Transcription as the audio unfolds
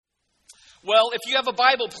Well, if you have a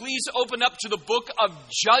Bible, please open up to the book of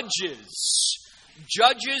Judges.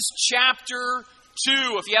 Judges chapter 2.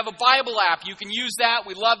 If you have a Bible app, you can use that.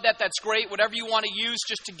 We love that. That's great. Whatever you want to use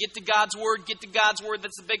just to get to God's Word, get to God's Word.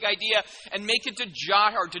 That's the big idea. And make it to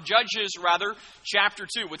Judges, chapter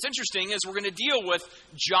 2. What's interesting is we're going to deal with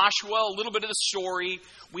Joshua, a little bit of the story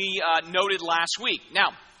we noted last week. Now,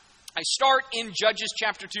 I start in Judges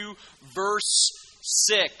chapter 2, verse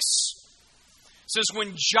 6. It says,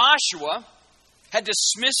 when Joshua had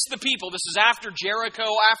dismissed the people, this is after Jericho,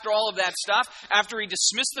 after all of that stuff, after he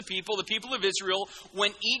dismissed the people of Israel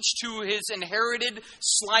went each to his inherited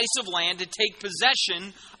slice of land to take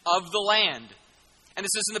possession of the land. And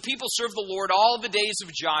it says, and the people served the Lord all the days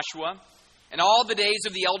of Joshua, and all the days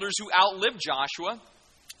of the elders who outlived Joshua,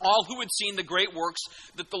 all who had seen the great works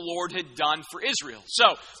that the Lord had done for Israel.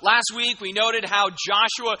 So, last week we noted how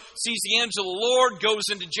Joshua sees the angel of the Lord, goes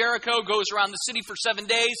into Jericho, goes around the city for 7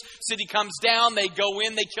 days. City comes down, they go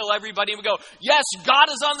in, they kill everybody, and we go, yes, God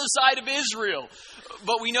is on the side of Israel.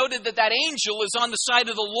 But we noted that that angel is on the side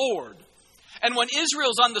of the Lord. And when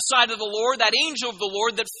Israel's on the side of the Lord, that angel of the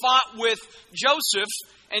Lord that fought with Joseph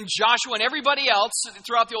and Joshua and everybody else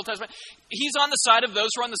throughout the Old Testament, he's on the side of those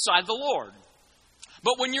who are on the side of the Lord.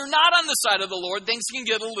 But when you're not on the side of the Lord, things can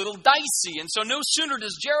get a little dicey. And so no sooner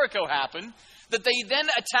does Jericho happen, that they then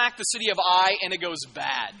attack the city of Ai, and it goes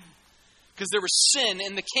bad. Because there was sin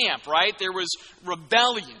in the camp, right? There was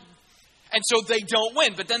rebellion. And so they don't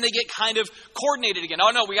win. But then they get kind of coordinated again. Oh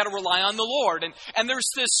no, we got to rely on the Lord. And there's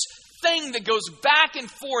this thing that goes back and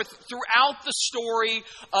forth throughout the story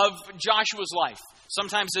of Joshua's life.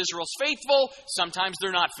 Sometimes Israel's faithful, sometimes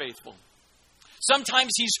they're not faithful. Sometimes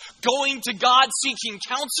he's going to God seeking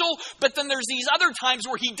counsel, but then there's these other times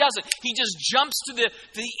where he doesn't. He just jumps to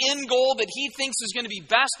the end goal that he thinks is going to be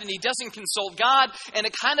best, and he doesn't consult God, and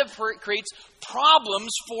it kind of creates problems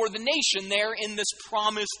for the nation there in this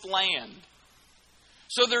promised land.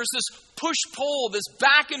 So there's this push-pull, this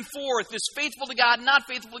back and forth, this faithful to God, not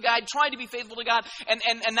faithful to God, trying to be faithful to God,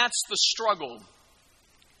 and that's the struggle.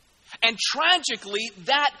 And tragically,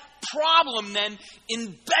 that problem then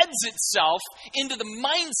embeds itself into the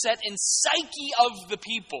mindset and psyche of the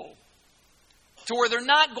people to where they're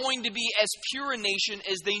not going to be as pure a nation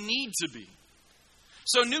as they need to be.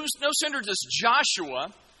 So no sooner does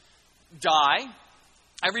Joshua die,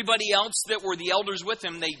 everybody else that were the elders with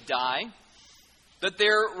him, they die, that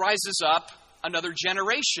there rises up another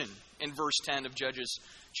generation in verse 10 of Judges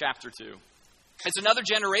chapter 2. It's another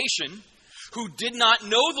generation who did not know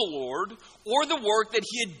the Lord or the work that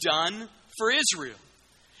he had done for Israel.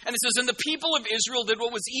 And it says, and the people of Israel did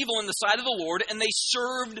what was evil in the sight of the Lord, and they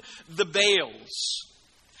served the Baals.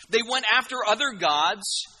 They went after other gods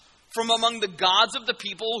from among the gods of the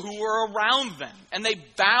people who were around them. And they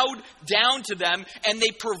bowed down to them, and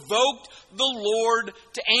they provoked the Lord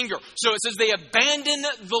to anger. So it says they abandoned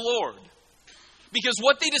the Lord. Because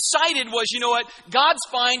what they decided was, you know what, God's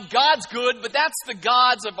fine, God's good, but that's the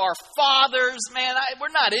gods of our fathers. Man, we're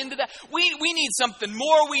not into that. We need something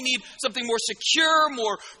more. We need something more secure,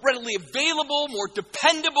 more readily available, more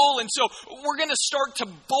dependable. And so we're going to start to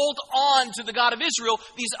bolt on to the God of Israel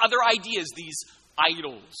these other ideas, these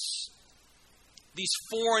idols, these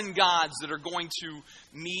foreign gods that are going to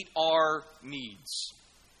meet our needs.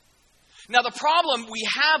 Now, the problem we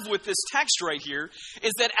have with this text right here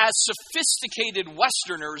is that as sophisticated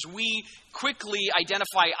Westerners, we quickly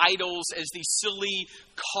identify idols as these silly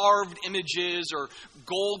carved images or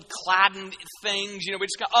gold-cladded things. You know, we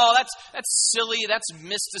just go, oh, that's silly, that's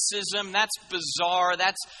mysticism, that's bizarre,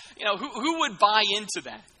 that's, you know, who would buy into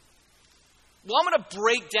that? Well, I'm going to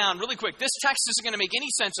break down really quick. This text isn't going to make any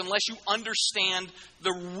sense unless you understand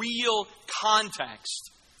the real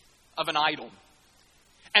context of an idol.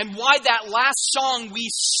 And why that last song we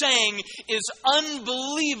sang is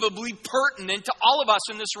unbelievably pertinent to all of us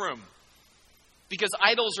in this room. Because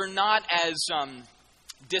idols are not as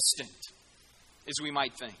distant as we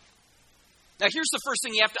might think. Now, here's the first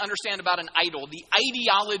thing you have to understand about an idol, the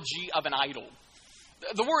ideology of an idol.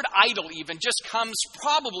 The word idol even just comes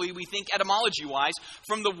probably, we think, etymology-wise,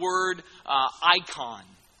 from the word icon,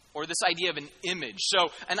 or this idea of an image. So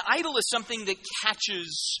an idol is something that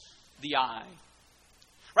catches the eye.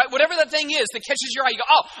 Right? Whatever that thing is that catches your eye, you go,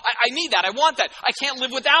 oh, I need that, I want that, I can't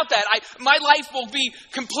live without that. My life will be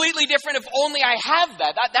completely different if only I have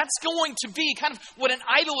that. That's going to be kind of what an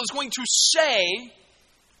idol is going to say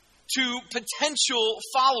to potential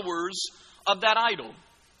followers of that idol.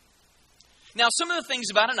 Now, some of the things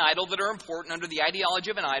about an idol that are important under the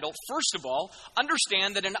ideology of an idol, first of all,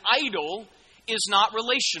 understand that an idol is not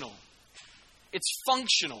relational. It's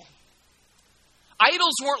functional.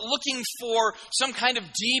 Idols weren't looking for some kind of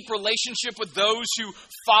deep relationship with those who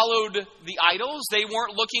followed the idols. They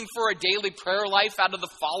weren't looking for a daily prayer life out of the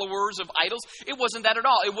followers of idols. It wasn't that at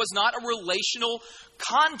all. It was not a relational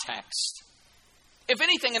context. If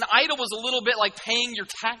anything, an idol was a little bit like paying your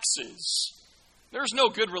taxes. There's no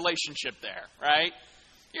good relationship there, right?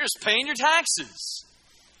 You're just paying your taxes.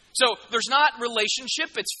 So there's not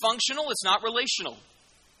relationship. It's functional. It's not relational.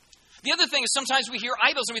 The other thing is sometimes we hear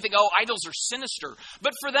idols and we think, oh, idols are sinister.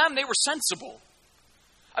 But for them, they were sensible.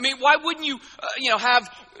 I mean, why wouldn't you, have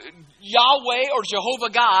Yahweh or Jehovah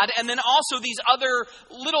God and then also these other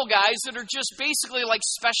little guys that are just basically like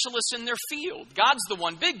specialists in their field? God's the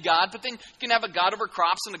one big God, but then you can have a God over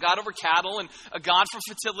crops and a God over cattle and a God for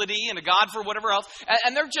fertility and a God for whatever else.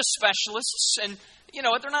 And they're just specialists. And,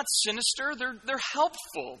 they're not sinister. They're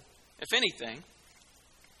helpful, if anything.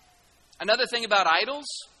 Another thing about idols,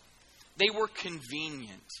 they were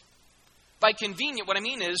convenient. By convenient, what I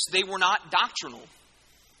mean is they were not doctrinal.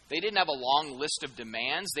 They didn't have a long list of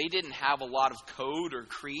demands. They didn't have a lot of code or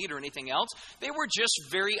creed or anything else. They were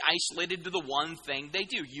just very isolated to the one thing they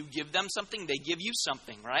do. You give them something, they give you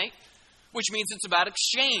something, right? Which means it's about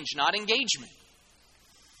exchange, not engagement.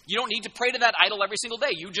 You don't need to pray to that idol every single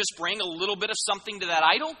day. You just bring a little bit of something to that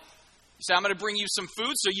idol. You say, I'm going to bring you some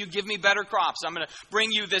food, so you give me better crops. I'm going to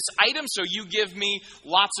bring you this item, so you give me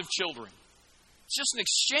lots of children. It's just an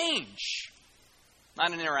exchange,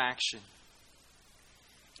 not an interaction.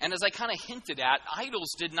 And as I kind of hinted at,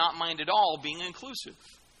 idols did not mind at all being inclusive.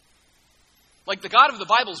 Like the God of the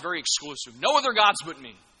Bible is very exclusive. No other gods but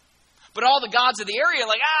me. But all the gods of the area,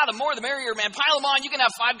 like, the more the merrier, man. Pile them on. You can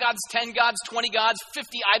have 5 gods, 10 gods, 20 gods,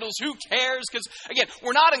 50 idols. Who cares? Because, again,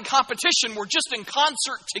 we're not in competition. We're just in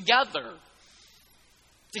concert together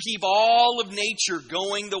to keep all of nature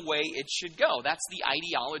going the way it should go. That's the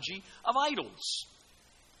ideology of idols.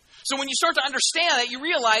 So when you start to understand that, you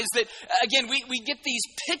realize that, again, we get these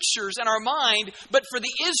pictures in our mind, but for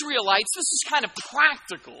the Israelites, this is kind of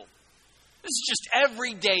practical. This is just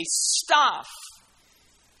everyday stuff.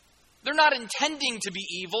 They're not intending to be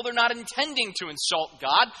evil. They're not intending to insult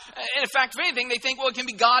God. And in fact, if anything, they think, well, it can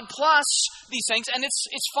be God plus these things, and it's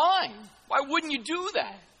fine. Why wouldn't you do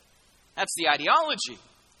that? That's the ideology.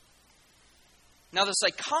 Now, the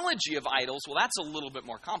psychology of idols, well, that's a little bit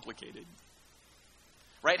more complicated.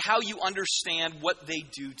 Right? How you understand what they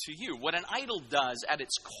do to you. What an idol does at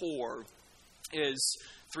its core is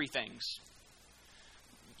 3 things.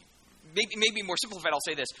 Maybe more simplified, I'll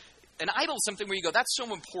say this. An idol is something where you go, that's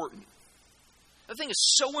so important. The thing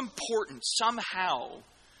is so important somehow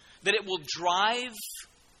that it will drive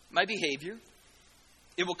my behavior,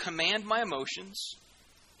 it will command my emotions,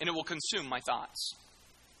 and it will consume my thoughts.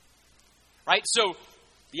 Right? So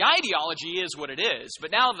the ideology is what it is,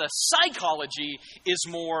 but now the psychology is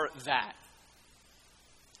more that.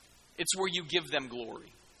 It's where you give them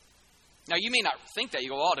glory. Now, you may not think that. You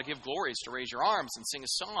go, to give glory is to raise your arms and sing a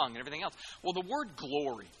song and everything else. Well, the word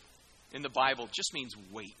glory in the Bible just means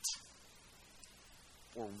weight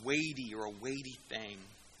or weighty or a weighty thing.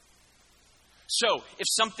 So, if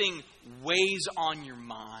something weighs on your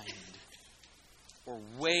mind or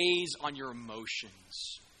weighs on your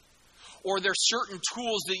emotions, or there's certain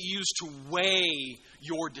tools that you use to weigh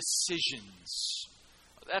your decisions,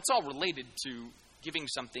 that's all related to giving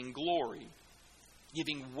something glory,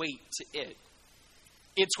 giving weight to it.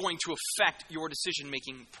 It's going to affect your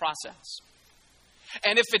decision-making process.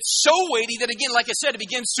 And if it's so weighty that, again, like I said, it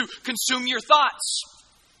begins to consume your thoughts.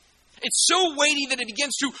 It's so weighty that it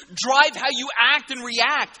begins to drive how you act and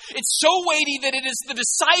react. It's so weighty that it is the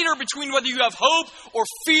decider between whether you have hope or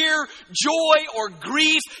fear, joy or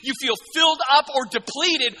grief. You feel filled up or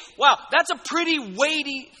depleted. Wow, that's a pretty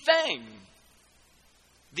weighty thing.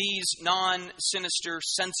 These non-sinister,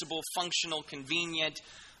 sensible, functional, convenient,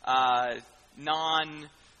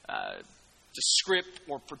 non-descript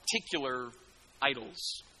or particular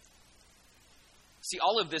idols. See,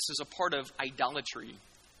 all of this is a part of idolatry.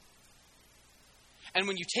 And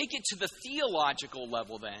when you take it to the theological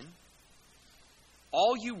level then,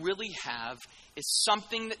 all you really have is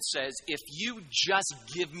something that says, if you just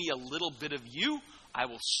give me a little bit of you, I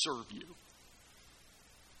will serve you.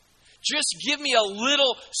 Just give me a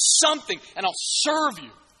little something and I'll serve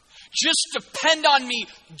you. Just depend on me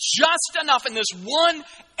just enough in this one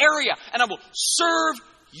area and I will serve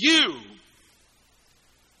you.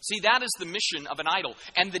 See, that is the mission of an idol.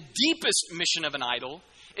 And the deepest mission of an idol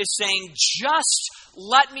is saying, just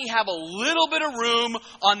let me have a little bit of room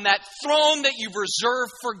on that throne that you've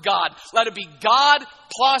reserved for God. Let it be God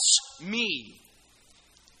plus me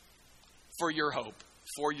for your hope,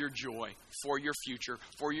 for your joy, for your future,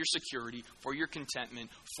 for your security, for your contentment,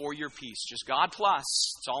 for your peace. Just God plus.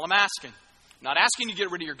 That's all I'm asking. I'm not asking you to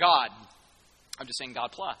get rid of your God. I'm just saying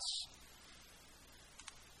God plus.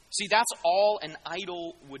 See, that's all an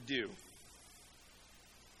idol would do.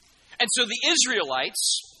 And so the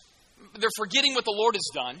Israelites, they're forgetting what the Lord has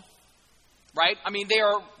done. Right? I mean, they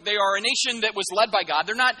are a nation that was led by God.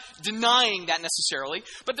 They're not denying that necessarily,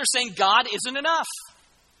 but they're saying God isn't enough.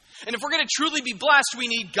 And if we're going to truly be blessed, we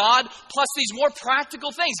need God plus these more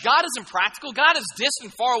practical things. God isn't practical. God is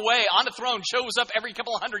distant, far away, on a throne, shows up every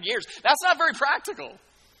couple of hundred years. That's not very practical.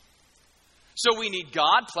 So we need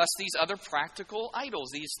God plus these other practical idols,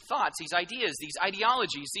 these thoughts, these ideas, these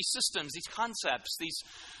ideologies, these systems, these concepts, these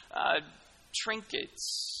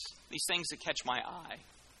trinkets, these things that catch my eye.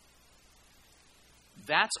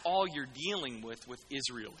 That's all you're dealing with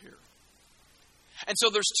Israel here. And so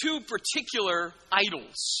there's two particular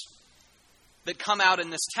idols that come out in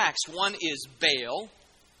this text. One is Baal,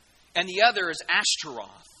 and the other is Ashtaroth.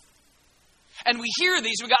 And we hear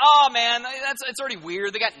these, we go, oh man, it's already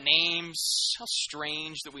weird. They got names. How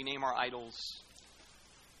strange that we name our idols.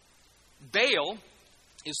 Baal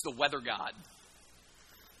is the weather god.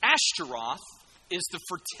 Ashtaroth is the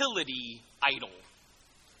fertility idol.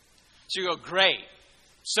 So you go, great.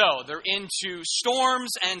 So they're into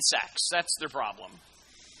storms and sex. That's their problem.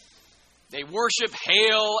 They worship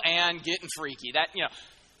hail and getting freaky.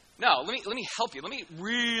 No, let me help you. Let me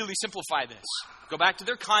really simplify this. Go back to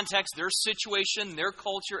their context, their situation, their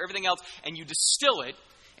culture, everything else, and you distill it.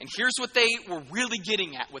 And here's what they were really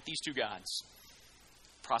getting at with these two gods.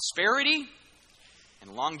 Prosperity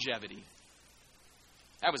and longevity.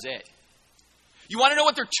 That was it. You want to know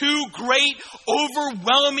what their two great,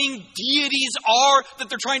 overwhelming deities are that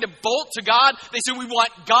they're trying to bolt to God? They say we want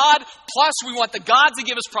God, plus we want the gods that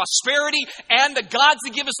give us prosperity and the gods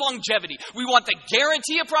that give us longevity. We want the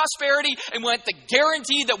guarantee of prosperity and we want the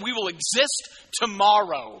guarantee that we will exist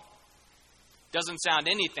tomorrow. Doesn't sound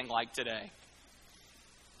anything like today.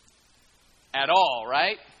 At all,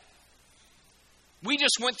 right? We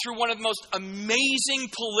just went through one of the most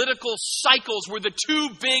amazing political cycles where the two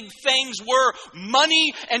big things were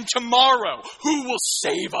money and tomorrow. Who will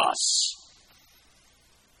save us?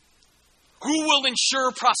 Who will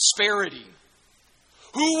ensure prosperity?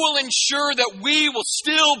 Who will ensure that we will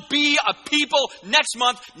still be a people next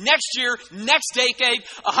month, next year, next decade,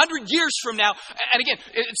 100 years from now? And again,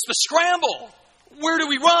 it's the scramble. Where do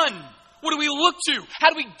we run? What do we look to?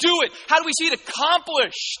 How do we do it? How do we see it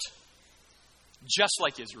accomplished? Just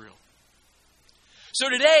like Israel. So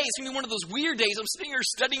today, it's going to be one of those weird days. I'm sitting here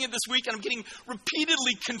studying it this week, and I'm getting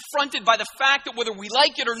repeatedly confronted by the fact that whether we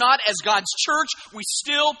like it or not, as God's church, we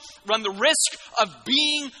still run the risk of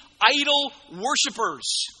being idol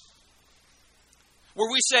worshipers. Where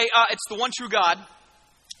we say, it's the one true God,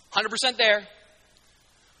 100% there,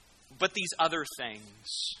 but these other things,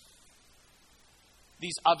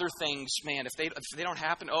 man, if they don't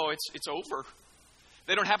happen, it's over. If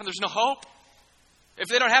they don't happen, there's no hope. If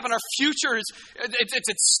they don't happen, our future it's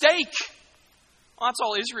at stake. Well, that's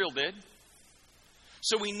all Israel did.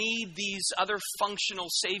 So we need these other functional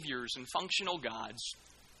saviors and functional gods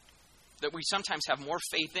that we sometimes have more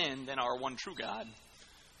faith in than our one true God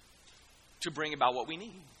to bring about what we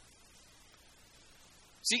need.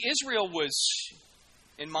 See, Israel was,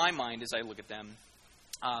 in my mind, as I look at them,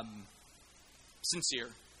 sincere.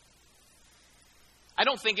 I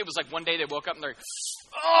don't think it was like one day they woke up and they're,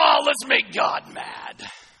 let's make God mad.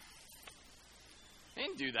 They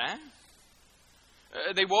didn't do that.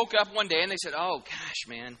 They woke up one day and they said, oh gosh,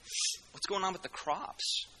 man, what's going on with the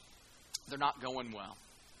crops? They're not going well.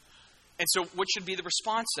 And so what should be the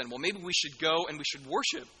response then? Well, maybe we should go and we should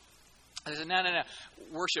worship. I said, no.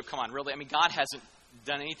 Worship, come on, really? I mean, God hasn't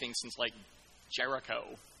done anything since like Jericho.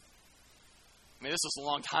 I mean, this is a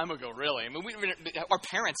long time ago, really. I mean, our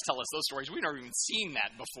parents tell us those stories. We've never even seen that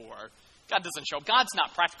before. God doesn't show up. God's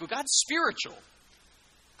not practical. God's spiritual.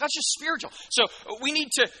 God's just spiritual. So we need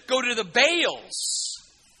to go to the Baals.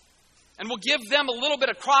 And we'll give them a little bit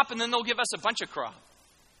of crop, and then they'll give us a bunch of crop.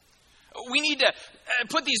 We need to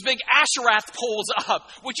put these big Asherah poles up,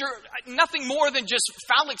 which are nothing more than just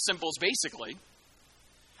phallic symbols, basically.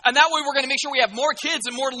 And that way we're going to make sure we have more kids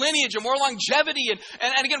and more lineage and more longevity.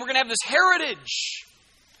 And again, we're going to have this heritage.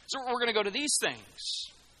 So we're going to go to these things.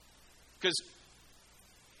 Because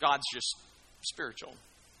God's just spiritual.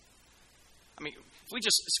 I mean, if we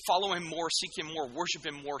just follow Him more, seek Him more, worship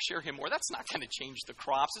Him more, share Him more, that's not going to change the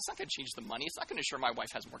crops. It's not going to change the money. It's not going to ensure my wife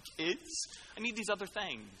has more kids. I need these other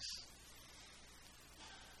things.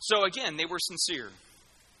 So again, they were sincere.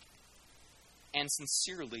 And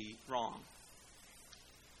sincerely wrong.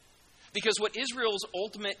 Because what Israel's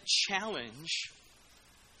ultimate challenge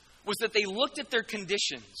was that they looked at their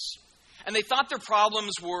conditions and they thought their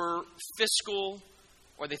problems were fiscal,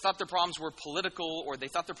 or they thought their problems were political, or they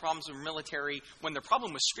thought their problems were military, when their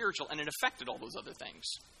problem was spiritual, and it affected all those other things.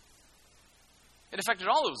 It affected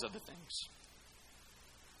all those other things.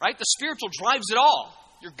 Right? The spiritual drives it all.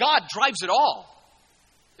 Your God drives it all.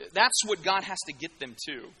 That's what God has to get them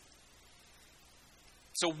to.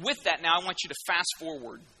 So with that, now I want you to fast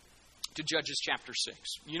forward to Judges chapter 6.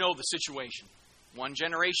 You know the situation. One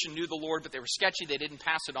generation knew the Lord, but they were sketchy. They didn't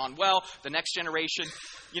pass it on well. The next generation,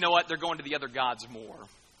 you know what? They're going to the other gods more.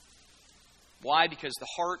 Why? Because the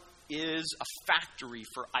heart is a factory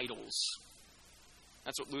for idols.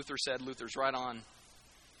 That's what Luther said. Luther's right on.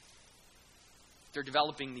 They're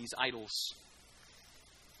developing these idols.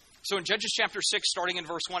 So in Judges chapter 6, starting in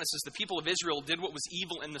verse 1, it says, the people of Israel did what was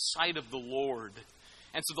evil in the sight of the Lord.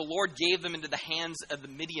 And so the Lord gave them into the hands of the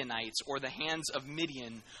Midianites, or the hands of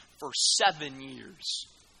Midian, for 7 years.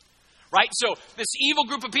 Right? So this evil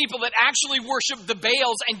group of people that actually worshiped the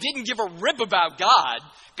Baals and didn't give a rip about God,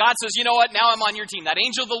 God says, you know what? Now I'm on your team. That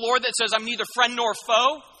angel of the Lord that says I'm neither friend nor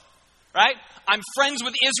foe, right? I'm friends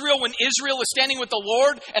with Israel when Israel is standing with the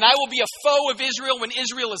Lord, and I will be a foe of Israel when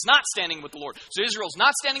Israel is not standing with the Lord. So Israel's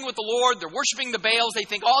not standing with the Lord. They're worshiping the Baals. They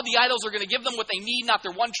think all the idols are going to give them what they need, not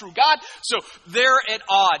their one true God. So they're at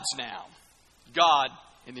odds now, God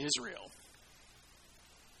and Israel.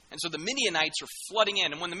 And so the Midianites are flooding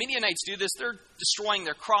in. And when the Midianites do this, they're destroying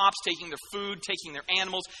their crops, taking their food, taking their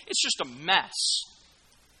animals. It's just a mess.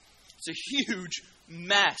 It's a huge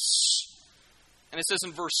mess. And it says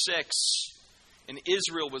in verse 6, and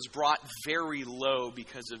Israel was brought very low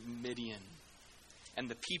because of Midian. And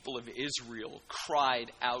the people of Israel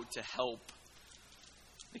cried out to help.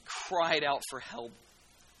 They cried out for help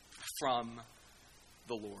from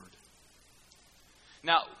the Lord.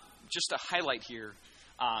 Now, just to highlight here,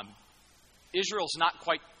 Israel's not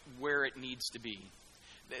quite where it needs to be.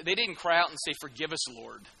 They didn't cry out and say, forgive us,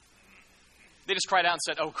 Lord. They just cried out and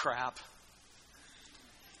said, oh, crap.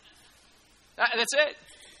 That's it.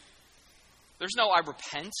 There's no I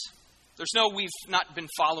repent. There's no we've not been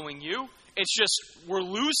following you. It's just we're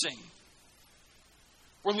losing.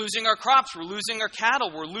 We're losing our crops. We're losing our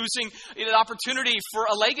cattle. We're losing an opportunity for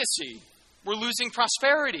a legacy. We're losing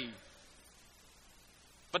prosperity.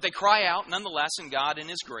 But they cry out nonetheless, and God in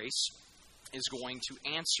His grace is going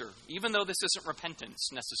to answer. Even though this isn't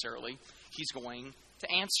repentance necessarily, He's going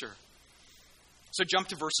to answer. So jump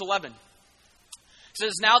to verse 11. It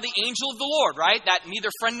says, now the angel of the Lord, right? That neither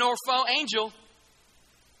friend nor foe angel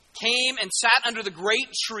came and sat under the great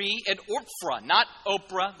tree at Ophrah. Not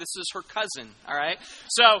Oprah. This is her cousin. All right.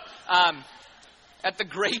 So at the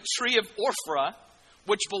great tree of Ophrah,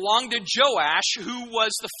 which belonged to Joash, who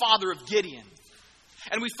was the father of Gideon.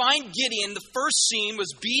 And we find Gideon, the first scene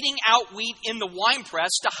was beating out wheat in the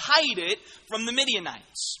winepress to hide it from the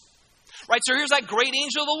Midianites. Right, so here's that great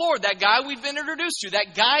angel of the Lord, that guy we've been introduced to,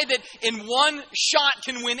 that guy that in one shot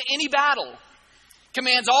can win any battle.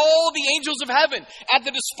 Commands all the angels of heaven at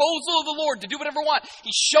the disposal of the Lord to do whatever they want.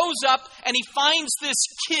 He shows up and he finds this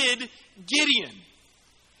kid, Gideon.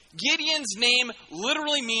 Gideon's name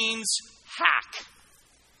literally means hack.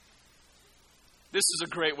 This is a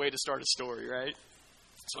great way to start a story, right?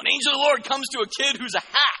 So an angel of the Lord comes to a kid who's a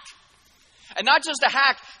hack. And not just a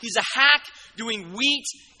hack, he's a hack doing wheat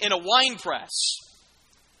in a wine press.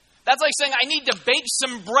 That's like saying, I need to bake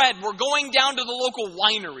some bread. We're going down to the local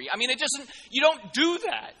winery. I mean, you don't do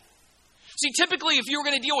that. See, typically, if you were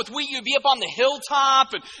going to deal with wheat, you'd be up on the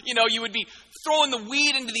hilltop and, you would be throwing the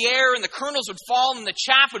wheat into the air and the kernels would fall and the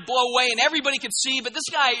chaff would blow away and everybody could see. But this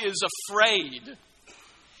guy is afraid.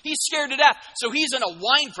 He's scared to death. So he's in a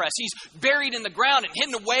wine press. He's buried in the ground and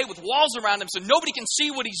hidden away with walls around him so nobody can see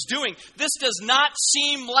what he's doing. This does not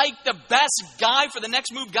seem like the best guy for the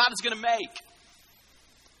next move God is going to make.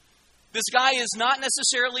 This guy is not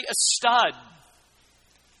necessarily a stud.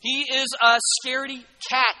 He is a scaredy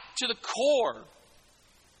cat to the core.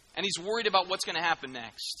 And he's worried about what's going to happen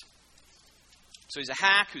next. So he's a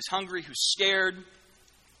hack who's hungry, who's scared.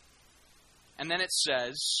 And then it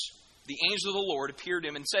says, the angel of the Lord appeared to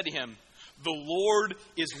him and said to him, the Lord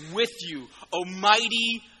is with you, O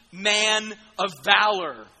mighty man of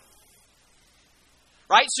valor.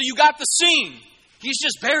 Right? So you got the scene. He's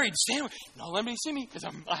just buried. Stand with, no, let me see me because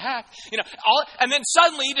I'm a hack. And then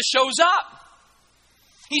suddenly he just shows up.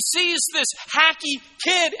 He sees this hacky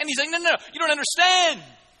kid and he's like, no, you don't understand.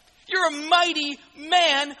 You're a mighty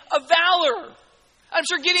man of valor. I'm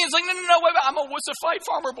sure Gideon's like, no, wait, I'm a wussified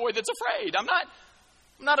farmer boy that's afraid. I'm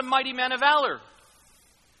not a mighty man of valor.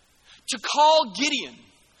 To call Gideon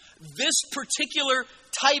This particular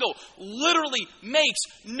title literally makes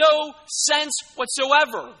no sense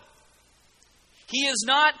whatsoever. He is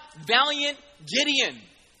not valiant Gideon.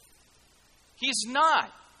 He's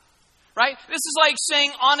not. Right? This is like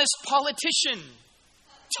saying honest politician,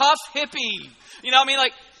 tough hippie.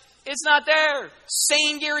 It's not there.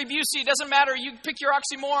 Sane Gary Busey, doesn't matter. You pick your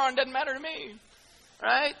oxymoron, doesn't matter to me.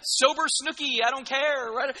 Right? Sober Snooki, I don't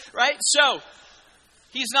care. Right? So,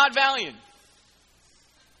 he's not valiant.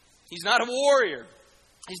 He's not a warrior.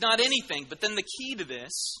 He's not anything. But then the key to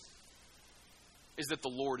this is that the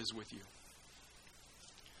Lord is with you.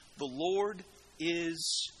 The Lord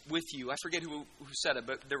is with you. I forget who said it,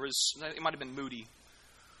 but it might have been Moody,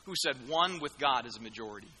 who said, one with God is a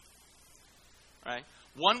majority. Right?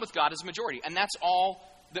 One with God is a majority. And that's all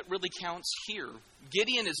that really counts here.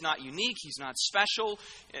 Gideon is not unique. He's not special.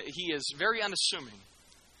 He is very unassuming.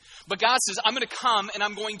 But God says, I'm going to come and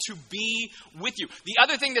I'm going to be with you. The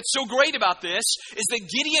other thing that's so great about this is that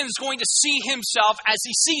Gideon is going to see himself as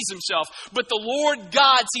he sees himself. But the Lord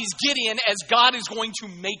God sees Gideon as God is going to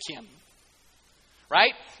make him.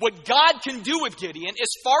 Right? What God can do with Gideon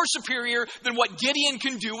is far superior than what Gideon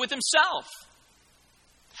can do with himself.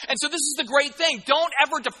 And so this is the great thing. Don't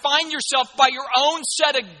ever define yourself by your own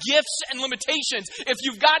set of gifts and limitations. If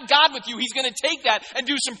you've got God with you, He's going to take that and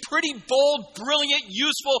do some pretty bold, brilliant,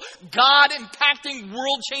 useful, God-impacting,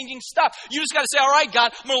 world-changing stuff. You just got to say, all right,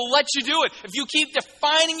 God, I'm going to let you do it. If you keep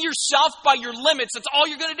defining yourself by your limits, that's all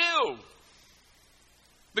you're going to do.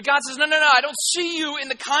 But God says, no, I don't see you in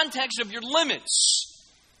the context of your limits.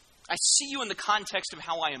 I see you in the context of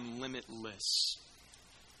how I am limitless.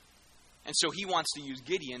 And so He wants to use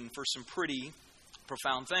Gideon for some pretty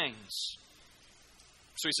profound things.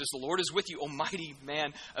 So He says, the Lord is with you, O mighty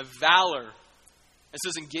man of valor. It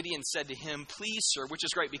says, and Gideon said to him, please, sir, which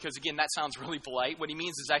is great because, again, that sounds really polite. What he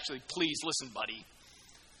means is actually, please, listen, buddy.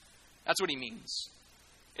 That's what he means.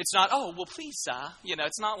 It's not, oh, well, please, sir.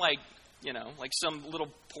 It's not like some little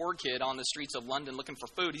poor kid on the streets of London looking for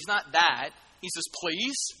food. He's not that. He says,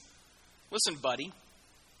 please, listen, buddy.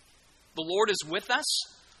 The Lord is with us.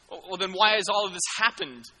 Well, then why has all of this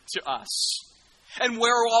happened to us? And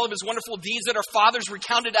where are all of His wonderful deeds that our fathers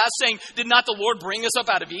recounted us, saying, did not the Lord bring us up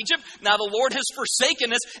out of Egypt? Now the Lord has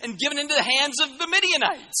forsaken us and given into the hands of the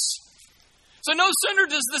Midianites. So no sooner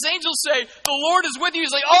does this angel say, the Lord is with you.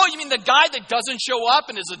 He's like, oh, you mean the guy that doesn't show up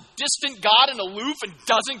and is a distant God and aloof and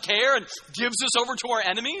doesn't care and gives us over to our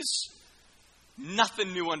enemies?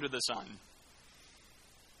 Nothing new under the sun.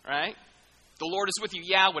 Right? The Lord is with you.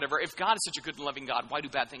 Yeah, whatever. If God is such a good and loving God, why do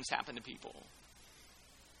bad things happen to people?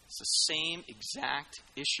 It's the same exact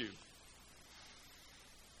issue.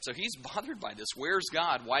 So he's bothered by this. Where's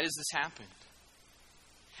God? Why does this happen?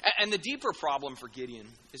 And the deeper problem for Gideon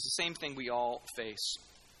is the same thing we all face.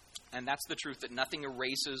 And that's the truth that nothing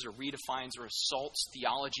erases or redefines or assaults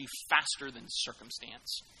theology faster than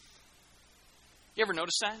circumstance. You ever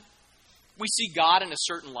notice that? We see God in a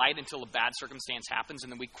certain light until a bad circumstance happens,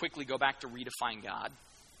 and then we quickly go back to redefine God.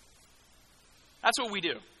 That's what we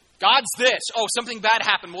do. God's this. Oh, something bad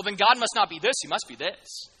happened. Well, then God must not be this. He must be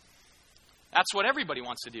this. That's what everybody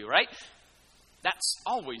wants to do, right? That's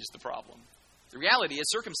always the problem. The reality is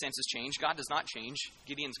circumstances change. God does not change.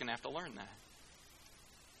 Gideon's going to have to learn that.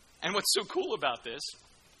 And what's so cool about this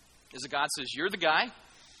is that God says, you're the guy.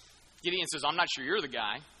 Gideon says, I'm not sure you're the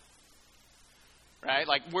guy. Right?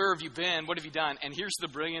 Like, where have you been? What have you done? And here's the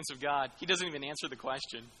brilliance of God. He doesn't even answer the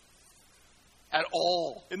question at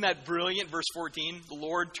all. Isn't that brilliant? Verse 14, the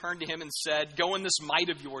Lord turned to him and said, go in this might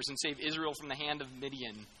of yours and save Israel from the hand of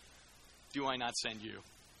Midian. Do I not send you?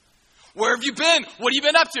 Where have you been? What have you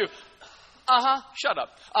been up to? Shut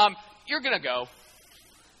up. You're going to go.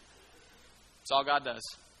 That's all God does.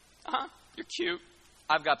 You're cute.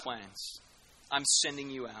 I've got plans. I'm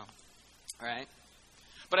sending you out. All right?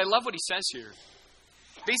 But I love what he says here.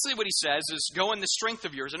 Basically what he says is, go in the strength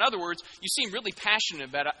of yours. In other words, you seem really passionate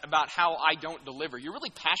about how I don't deliver. You're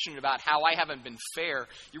really passionate about how I haven't been fair.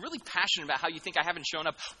 You're really passionate about how you think I haven't shown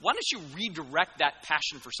up. Why don't you redirect that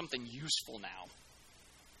passion for something useful now?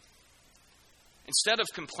 Instead of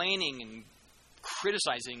complaining and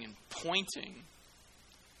criticizing and pointing,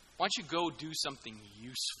 why don't you go do something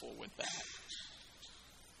useful with that?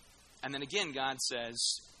 And then again, God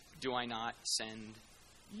says, do I not send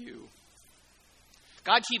you?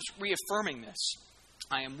 God keeps reaffirming this.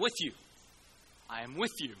 I am with you. I am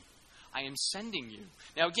with you. I am sending you.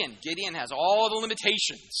 Now again, Gideon has all the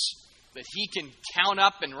limitations that he can count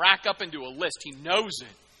up and rack up into a list. He knows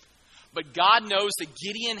it. But God knows that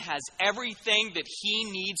Gideon has everything that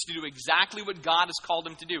he needs to do exactly what God has called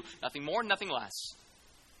him to do. Nothing more, nothing less.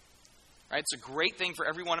 Right? It's a great thing for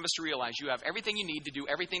every one of us to realize. You have everything you need to do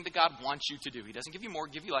everything that God wants you to do. He doesn't give you more,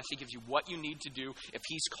 give you less. He gives you what you need to do if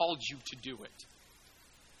He's called you to do it.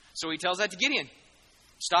 So He tells that to Gideon.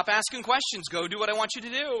 Stop asking questions. Go do what I want you to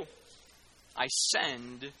do. I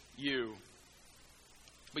send you.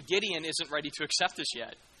 But Gideon isn't ready to accept this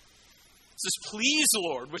yet. He says, please,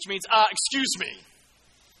 Lord, which means, excuse me.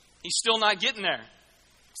 He's still not getting there.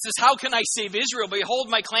 He says, how can I save Israel? Behold,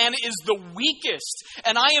 my clan is the weakest,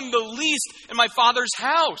 and I am the least in my father's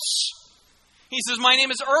house. He says, my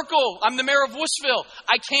name is Urkel. I'm the mayor of Worceville.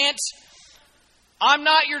 I'm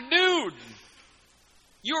not your dude.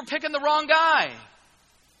 You were picking the wrong guy.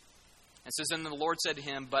 It says, and the Lord said to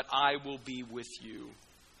him, but I will be with you,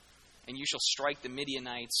 and you shall strike the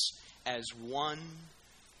Midianites as one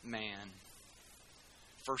man.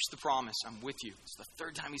 First, the promise, I'm with you. It's the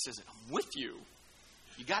third time he says it, I'm with you.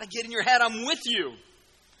 You got to get in your head, I'm with you.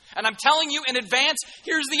 And I'm telling you in advance,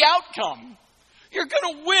 here's the outcome. You're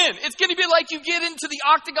going to win. It's going to be like you get into the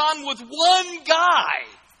octagon with one guy.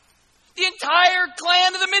 The entire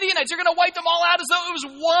clan of the Midianites. You're going to wipe them all out as though it was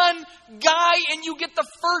one guy, and you get the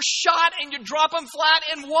first shot and you drop them flat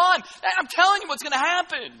and won. I'm telling you what's going to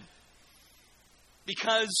happen.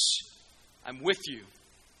 Because I'm with you.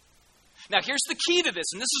 Now here's the key to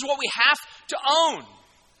this, and this is what we have to own.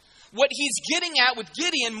 What he's getting at with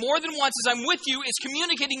Gideon more than once as I'm with you is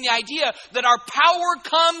communicating the idea that our power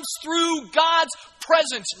comes through God's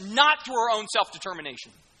presence, not through our own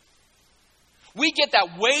self-determination. We get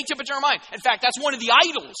that way too much in our mind. In fact, that's one of the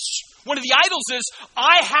idols. One of the idols is,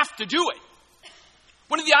 I have to do it.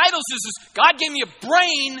 One of the idols is God gave me a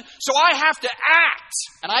brain, so I have to act.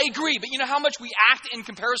 And I agree, but you know how much we act in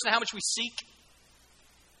comparison to how much we seek?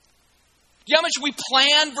 Do you know how much we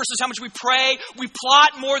plan versus how much we pray? We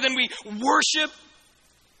plot more than we worship.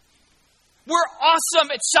 We're awesome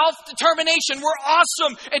at self-determination. We're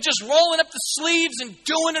awesome at just rolling up the sleeves and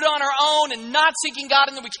doing it on our own and not seeking God,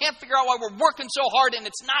 and then we can't figure out why we're working so hard and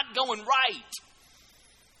it's not going right.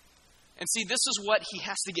 And see, this is what he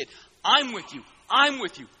has to get. I'm with you. I'm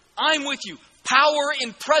with you. I'm with you. Power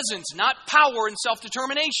in presence, not power in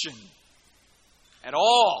self-determination. At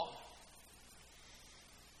all.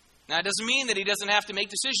 Now, it doesn't mean that he doesn't have to make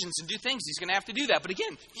decisions and do things. He's going to have to do that. But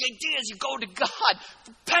again, the idea is you go to God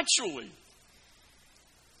perpetually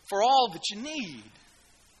for all that you need.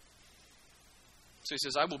 So he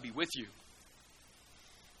says, I will be with you.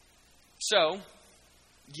 So,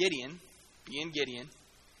 Gideon, being Gideon,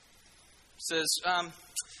 says,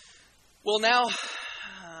 well now,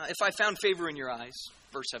 if I found favor in your eyes,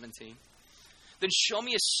 verse 17, then show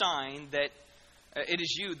me a sign that it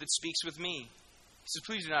is you that speaks with me. He says,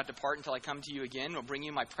 please do not depart until I come to you again. I'll bring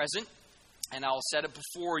you my present, and I'll set it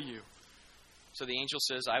before you. So the angel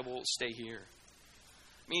says, I will stay here.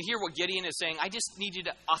 I mean, here what Gideon is saying, I just need you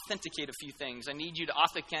to authenticate a few things. I need you to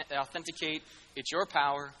authenticate it's your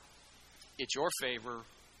power, it's your favor,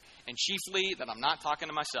 and chiefly that I'm not talking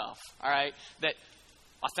to myself, all right? That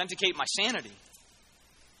authenticate my sanity.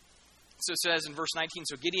 So it says in verse 19,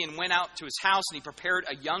 so Gideon went out to his house and he prepared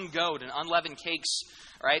a young goat and unleavened cakes,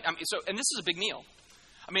 right? And this is a big meal.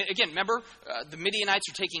 I mean, again, remember, the Midianites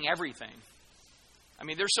are taking everything. I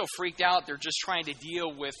mean, they're so freaked out, they're just trying to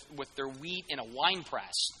deal with their wheat in a wine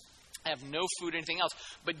press. I have no food or anything else.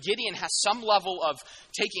 But Gideon has some level of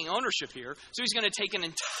taking ownership here, so he's going to take an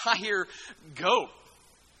entire goat.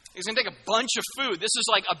 He's going to take a bunch of food. This is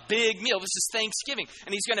like a big meal. This is Thanksgiving.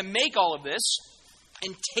 And he's going to make all of this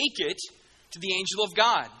and take it to the angel of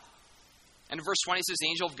God. And in verse 20 it says, the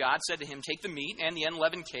angel of God said to him, take the meat and the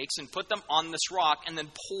unleavened cakes and put them on this rock and then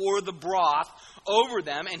pour the broth over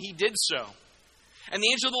them. And he did so. And the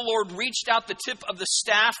angel of the Lord reached out the tip of the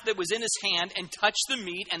staff that was in his hand and touched the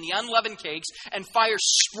meat and the unleavened cakes, and fire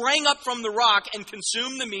sprang up from the rock and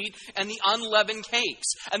consumed the meat and the unleavened cakes.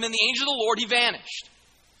 And then the angel of the Lord, he vanished.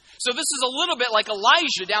 So this is a little bit like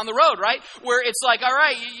Elijah down the road, right? Where it's like, all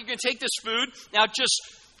right, you're going to take this food. Now just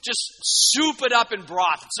soup it up in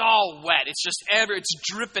broth. It's all wet. It's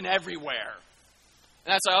dripping everywhere.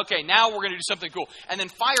 And that's like, okay, now we're going to do something cool. And then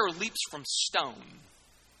fire leaps from stone.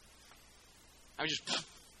 And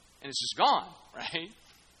it's just gone, right?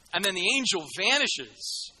 And then the angel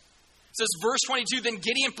vanishes. It says, verse 22, then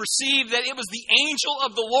Gideon perceived that it was the angel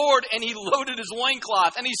of the Lord, and he loaded his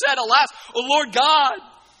loincloth. And he said, alas, O Lord God,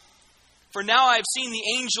 for now I have seen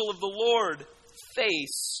the angel of the Lord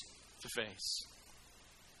face to face.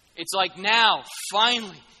 It's like now,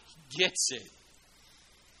 finally, he gets it.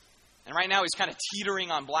 And right now he's kind of teetering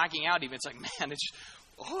on blacking out even. It's like, man,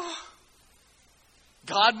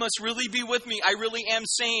 God must really be with me. I really am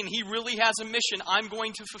sane. He really has a mission I'm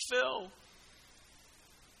going to fulfill.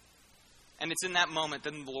 And it's in that moment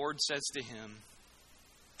that the Lord says to him,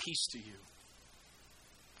 peace to you.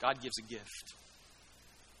 God gives a gift.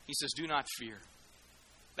 He says, do not fear.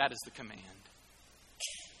 That is the command.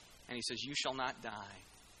 And he says, you shall not die.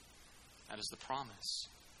 That is the promise.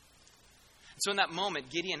 So in that moment,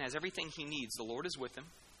 Gideon has everything he needs. The Lord is with him.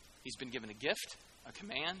 He's been given a gift, a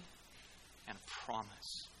command, and a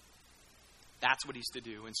promise. That's what he's to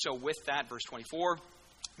do. And so with that, verse 24,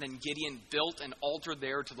 then Gideon built an altar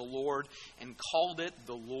there to the Lord and called it,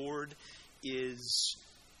 the Lord is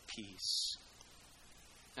peace.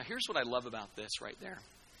 Now here's what I love about this right there.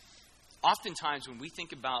 Oftentimes when we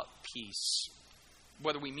think about peace,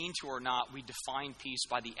 whether we mean to or not, we define peace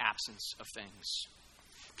by the absence of things.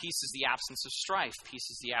 Peace is the absence of strife. Peace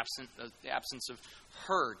is the absence of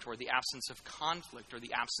hurt, or the absence of conflict, or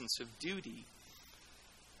the absence of duty.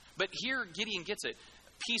 But here Gideon gets it.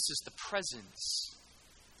 Peace is the presence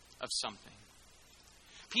of something.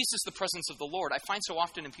 Peace is the presence of the Lord. I find so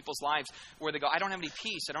often in people's lives where they go, I don't have any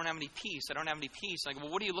peace, I don't have any peace, I don't have any peace. And I go,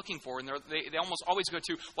 well, what are you looking for? And they almost always go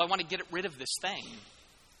to, well, I want to get rid of this thing.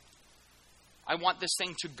 I want this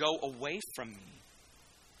thing to go away from me.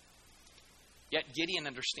 Yet Gideon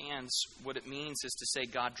understands what it means is to say,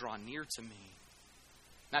 God, draw near to me.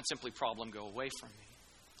 Not simply problem, go away from me.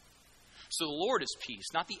 So the Lord is peace.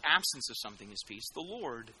 Not the absence of something is peace. The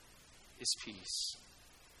Lord is peace.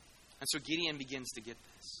 And so Gideon begins to get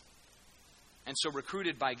this. And so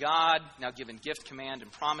recruited by God, now given gift, command,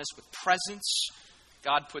 and promise with presence,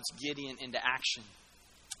 God puts Gideon into action.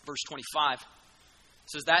 Verse 25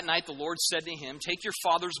 says, that night the Lord said to him, take your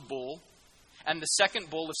father's bull and the second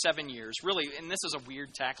bull of 7 years. Really, and this is a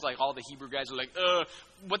weird text, like all the Hebrew guys are like,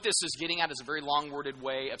 what this is getting at is a very long-worded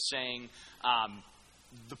way of saying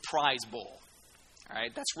the prize bull. All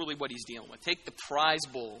right, that's really what he's dealing with. Take the prize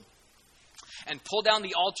bull and pull down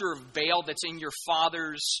the altar of Baal that's in your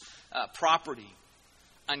father's property,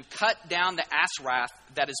 and cut down the Asherath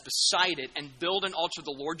that is beside it, and build an altar to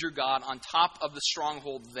the Lord your God on top of the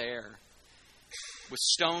stronghold there, with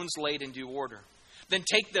stones laid in due order. Then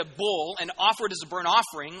take the bull and offer it as a burnt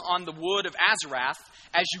offering on the wood of Asherath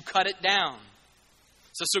as you cut it down.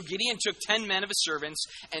 So Gideon took 10 men of his servants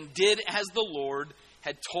and did as the Lord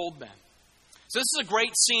had told them. So this is a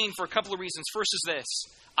great scene for a couple of reasons. First is this.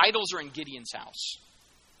 Idols are in Gideon's house.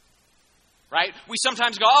 Right? We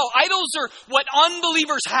sometimes go, oh, idols are what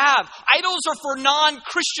unbelievers have. Idols are for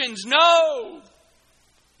non-Christians. No.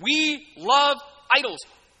 We love idols.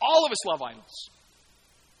 All of us love idols.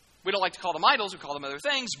 We don't like to call them idols. We call them other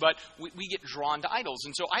things, but we get drawn to idols.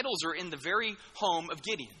 And so idols are in the very home of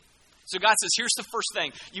Gideon. So God says, here's the first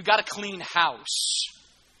thing. You got to clean house.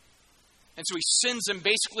 And so he sends them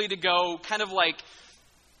basically to go kind of like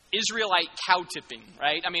Israelite cow tipping,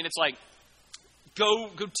 right? I mean, it's like, go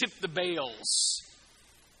tip the Baals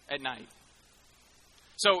at night.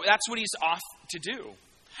 So that's what he's off to do.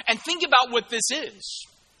 And think about what this is.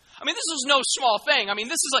 I mean, this is no small thing. I mean,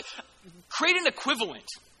 this is like, create an equivalent.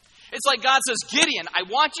 It's like God says, Gideon, I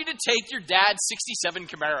want you to take your dad's 67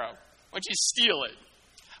 Camaro. I want you to steal it.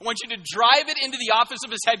 I want you to drive it into the office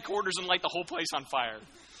of his headquarters and light the whole place on fire.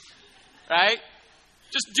 Right?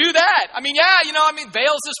 Just do that. I mean,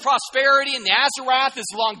 Baal's is prosperity and the Asherath is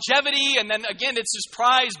longevity. And then again, it's his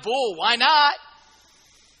prize bull. Why not?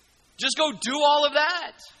 Just go do all of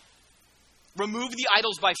that. Remove the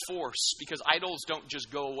idols by force, because idols don't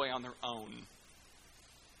just go away on their own.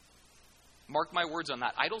 Mark my words on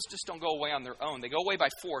that. Idols just don't go away on their own. They go away by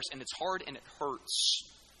force, and it's hard and it hurts.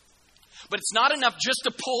 But it's not enough just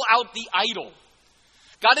to pull out the idol.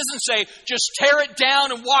 God doesn't say, just tear it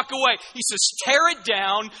down and walk away. He says, tear it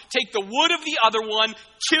down, take the wood of the other one,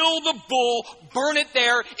 kill the bull, burn it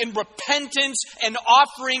there in repentance and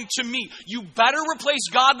offering to me. You better replace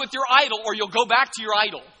God with your idol, or you'll go back to your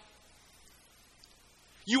idol.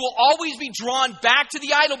 You will always be drawn back to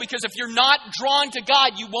the idol, because if you're not drawn to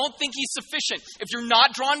God, you won't think He's sufficient. If you're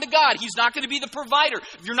not drawn to God, He's not going to be the provider.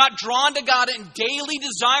 If you're not drawn to God and daily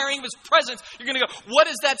desiring His presence, you're going to go, what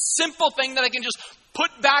is that simple thing that I can just put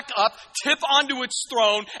back up, tip onto its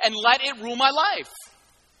throne, and let it rule my life?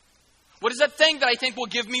 What is that thing that I think will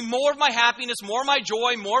give me more of my happiness, more of my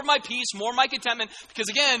joy, more of my peace, more of my contentment? Because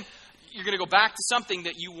again, you're going to go back to something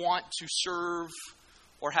that you want to serve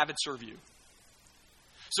or have it serve you.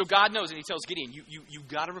 So God knows, and He tells Gideon, you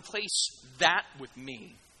got to replace that with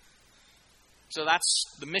me. So that's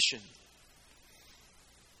the mission.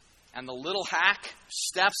 And the little hack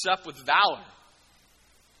steps up with valor.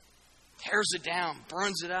 Tears it down,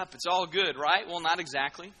 burns it up. It's all good, right? Well, not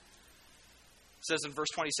exactly. It says in verse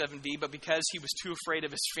 27b, but because he was too afraid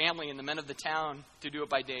of his family and the men of the town to do it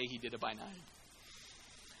by day, he did it by night.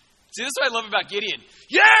 See, this is what I love about Gideon.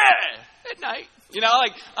 Yeah! At night.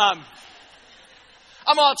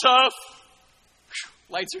 I'm all tough.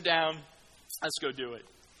 Lights are down. Let's go do it.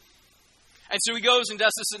 And so he goes and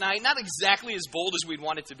does this at night. Not exactly as bold as we'd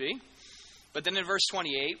want it to be. But then in verse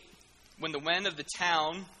 28, when the men of the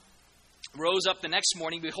town rose up the next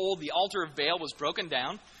morning, behold, the altar of Baal was broken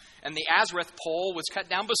down, and the Azareth pole was cut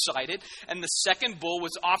down beside it, and the second bull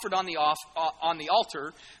was offered on the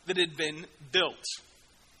altar that had been built.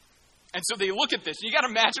 And so they look at this, and you got to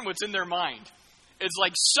imagine what's in their mind. It's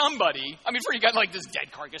like somebody, before you got like this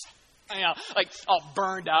dead carcass, like all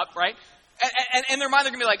burned up, right? And in their mind,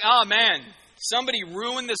 they're going to be like, oh man, somebody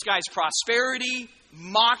ruined this guy's prosperity,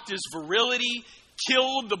 mocked his virility,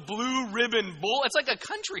 killed the blue ribbon bull. It's like a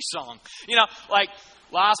country song. Like,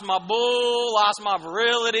 lost my bull, lost my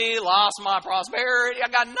virility, lost my prosperity. I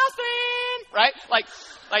got nothing, right? Like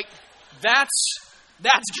that's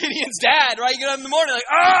Gideon's dad, right? You get up in the morning like,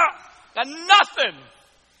 got nothing.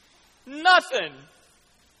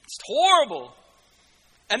 It's horrible.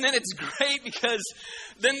 And then it's great because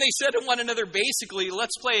then they said to one another, basically,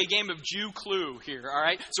 let's play a game of Jew Clue here, all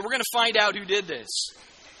right? So we're going to find out who did this,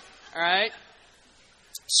 all right?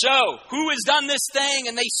 So, who has done this thing?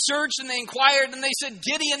 And they searched and they inquired and they said,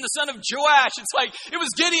 Gideon, the son of Joash. It's like, it was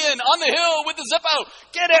Gideon on the hill with the Zippo.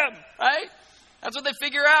 Get him, right? That's what they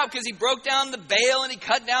figure out because he broke down the Baal and he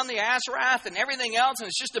cut down the Asherah and everything else. And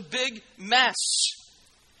it's just a big mess.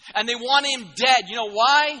 And they want him dead. You know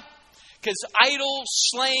why? Because idol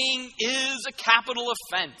slaying is a capital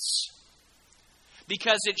offense.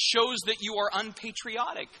 Because it shows that you are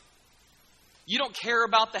unpatriotic. You don't care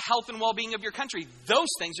about the health and well-being of your country. Those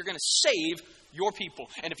things are going to save your people.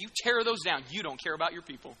 And if you tear those down, you don't care about your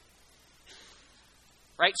people.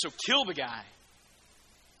 Right? So kill the guy.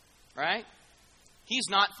 Right? He's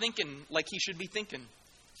not thinking like he should be thinking.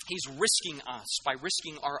 He's risking us by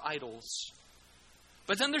risking our idols.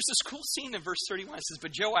 But then there's this cool scene in verse 31. It says,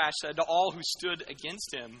 but Joash said to all who stood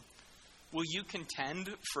against him, will you contend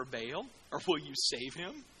for Baal? Or will you save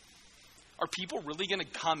him? Are people really going to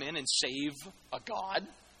come in and save a god?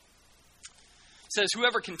 It says,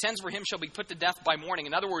 whoever contends for him shall be put to death by morning.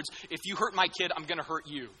 In other words, if you hurt my kid, I'm going to hurt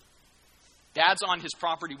you. Dad's on his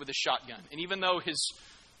property with a shotgun. And even though his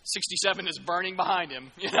 67 is burning behind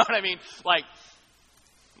him, you know what I mean? Like,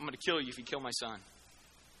 I'm going to kill you if you kill my son.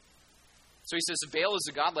 So he says, if Baal is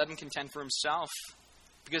a god, let him contend for himself,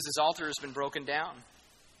 because his altar has been broken down.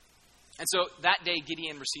 And so that day,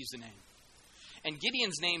 Gideon receives a name. And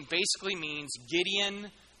Gideon's name basically means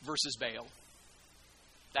Gideon versus Baal.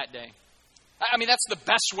 That day. That's the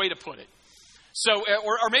best way to put it. So,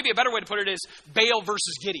 or maybe a better way to put it is Baal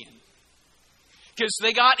versus Gideon. Because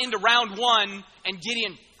they got into round one, and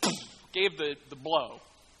Gideon gave the blow.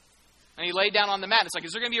 And he laid down on the mat. It's like,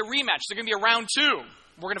 is there going to be a rematch? Is there going to be a round two?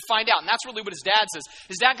 We're going to find out. And that's really what his dad says.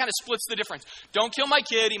 His dad kind of splits the difference. Don't kill my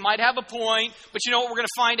kid. He might have a point. But you know what we're going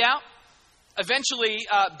to find out? Eventually,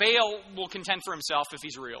 Baal will contend for himself if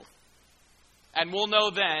he's real. And we'll know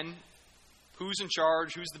then who's in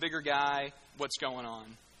charge, who's the bigger guy, what's going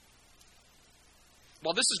on.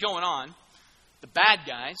 While this is going on, the bad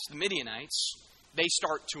guys, the Midianites, they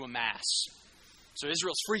start to amass. So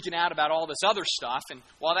Israel's freaking out about all this other stuff. And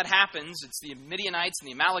while that happens, it's the Midianites and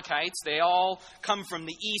the Amalekites. They all come from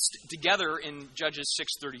the east together in Judges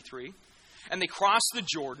 6:33. And they cross the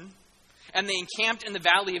Jordan. And they encamped in the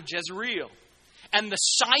valley of Jezreel. And the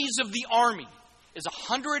size of the army is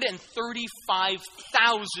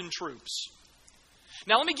 135,000 troops.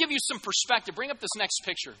 Now let me give you some perspective. Bring up this next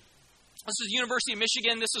picture. This is University of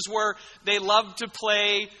Michigan. This is where they love to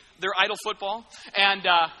play their idol football. And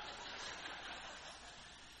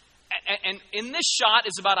in this shot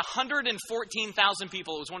is about 114,000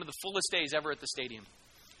 people. It was one of the fullest days ever at the stadium.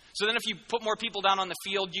 So then if you put more people down on the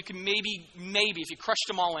field, you can maybe, if you crushed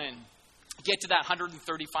them all in, get to that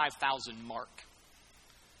 135,000 mark.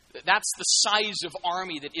 That's the size of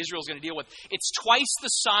army that Israel's going to deal with. It's twice the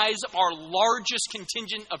size of our largest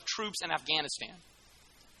contingent of troops in Afghanistan.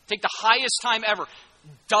 Take the highest time ever.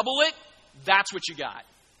 Double it, that's what you got.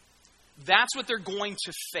 That's what they're going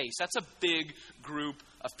to face. That's a big group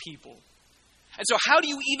of people. And so how do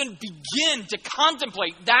you even begin to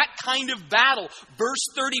contemplate that kind of battle? Verse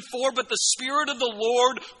 34, but the Spirit of the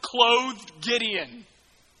Lord clothed Gideon.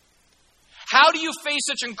 How do you face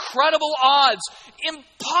such incredible odds?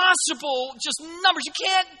 Impossible, just numbers. You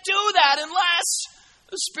can't do that unless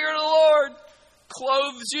the Spirit of the Lord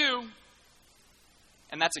clothes you.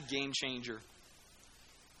 And that's a game changer.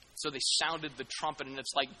 So they sounded the trumpet, and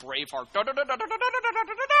it's like Braveheart.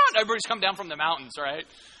 Everybody's come down from the mountains, right?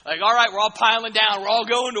 Like, all right, we're all piling down. We're all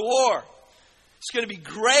going to war. It's going to be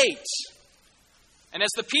great. And as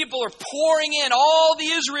the people are pouring in, all the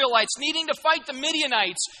Israelites needing to fight the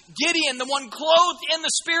Midianites, Gideon, the one clothed in the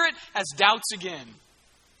Spirit, has doubts again.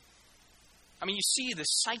 I mean, you see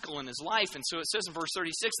this cycle in his life. And so it says in verse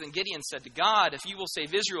 36, then Gideon said to God, if you will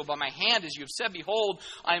save Israel by my hand, as you have said, behold,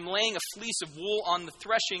 I am laying a fleece of wool on the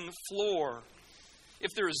threshing floor.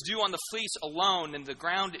 If there is dew on the fleece alone and the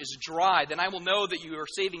ground is dry, then I will know that you are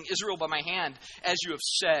saving Israel by my hand, as you have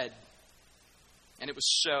said. And it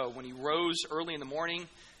was so. When he rose early in the morning,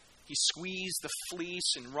 he squeezed the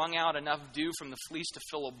fleece and wrung out enough dew from the fleece to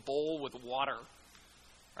fill a bowl with water.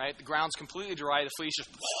 Right? The ground's completely dry. The fleece just...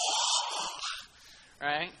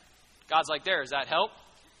 Right? God's like, there, does that help?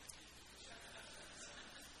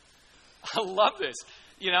 I love this.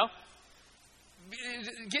 You know?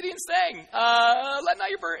 Gideon's saying, let not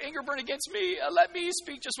your anger burn against me. Let me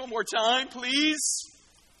speak just one more time, please.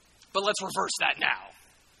 But let's reverse that now.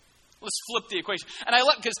 Let's flip the equation. And I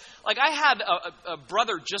love, because like I had a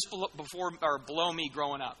brother just before or below me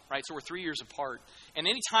growing up, right? So we're 3 years apart. And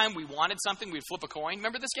anytime we wanted something, we'd flip a coin.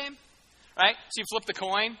 Remember this game? Right? So you flip the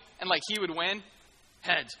coin and like he would win.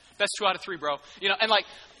 Heads. Best 2 out of 3, bro. You know, and like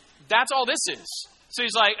that's all this is. So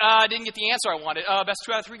he's like, I didn't get the answer I wanted. Best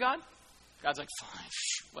 2 out of 3, God? God's like, fine,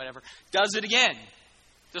 whatever. Does it again.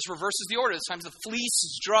 Just reverses the order. This time the fleece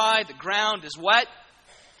is dry, the ground is wet.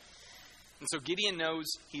 And so Gideon knows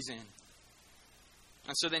he's in.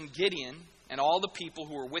 And so then Gideon and all the people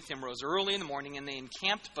who were with him rose early in the morning, and they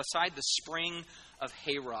encamped beside the spring of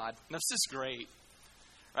Harod. Now, this is great,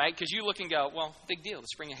 right? Because you look and go, well, big deal, the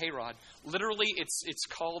spring of Harod. Literally, it's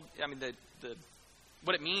called, I mean, the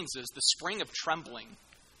what it means is the spring of trembling.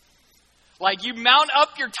 Like you mount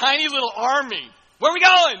up your tiny little army. Where are we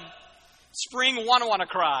going? Spring wanna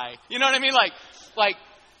cry. You know what I mean? Like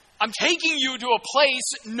I'm taking you to a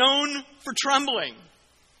place known for trembling.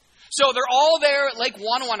 So they're all there at Lake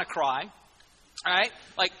wanna cry. All right?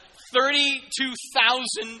 Like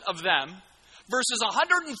 32,000 of them versus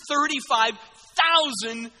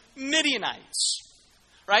 135,000 Midianites.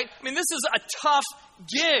 Right? I mean, this is a tough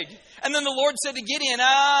gig. And then the Lord said to Gideon,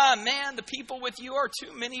 man, the people with you are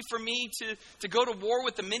too many for me to go to war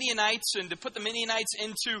with the Midianites and to put the Midianites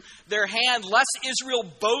into their hand, lest Israel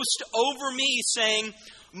boast over me, saying,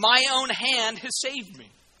 my own hand has saved me.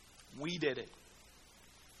 We did it.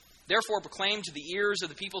 Therefore proclaim to the ears of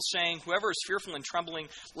the people, saying, whoever is fearful and trembling,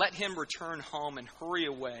 let him return home and hurry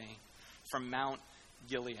away from Mount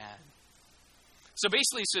Gilead. So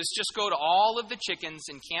basically he says, just go to all of the chickens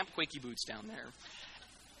and Camp Quakey Boots down there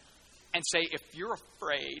and say, if you're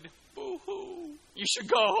afraid, boo-hoo, you should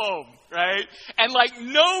go home, right? And like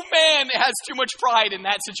no man has too much pride in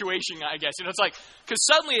that situation, I guess. You know, it's like, because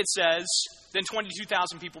suddenly it says, then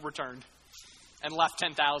 22,000 people returned and left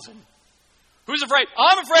 10,000. Who's afraid?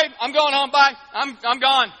 I'm afraid. I'm going home. Bye. I'm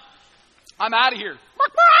gone. I'm out of here.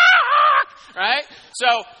 Right?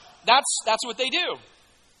 So that's what they do.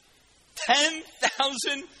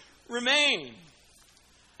 10,000 remain.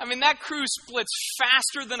 I mean, that crew splits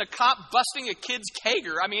faster than a cop busting a kid's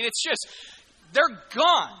kegger. I mean, it's just, they're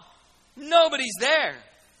gone. Nobody's there.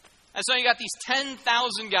 And so you got these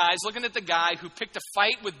 10,000 guys looking at the guy who picked a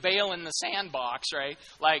fight with Baal in the sandbox, right?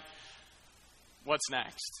 Like, what's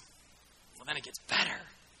next? Well, then it gets better.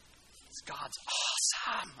 God's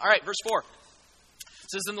awesome. All right, verse 4.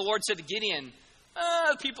 It says, then the Lord said to Gideon,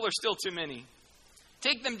 the people are still too many.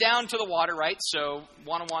 Take them down to the water, right? So,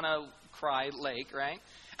 wanna cry lake, right?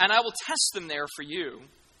 And I will test them there for you,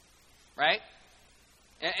 right?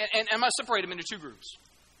 And I'm going to separate them into 2 groups,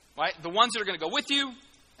 right? The ones that are going to go with you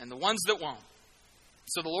and the ones that won't.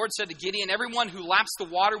 So the Lord said to Gideon, everyone who laps the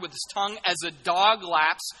water with his tongue as a dog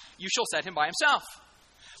laps, you shall set him by himself.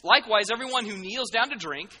 Likewise, everyone who kneels down to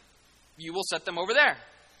drink, you will set them over there.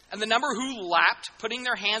 And the number who lapped, putting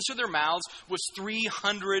their hands to their mouths, was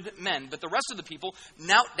 300 men. But the rest of the people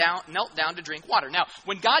knelt down to drink water. Now,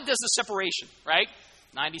 when God does the separation, right?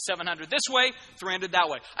 9,700 this way, 300 that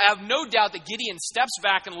way. I have no doubt that Gideon steps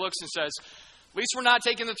back and looks and says, at least we're not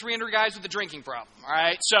taking the 300 guys with the drinking problem. All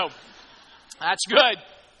right, so that's good.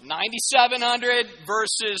 9,700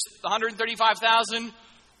 versus 135,000.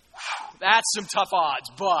 That's some tough odds,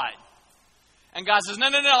 but... And God says, no,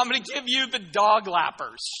 I'm going to give you the dog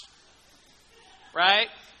lappers. Right?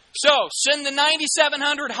 So, send the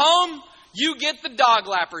 9,700 home. You get the dog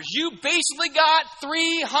lappers. You basically got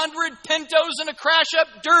 300 Pintos and a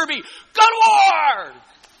crash-up Derby. Go to war!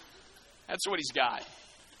 That's what he's got.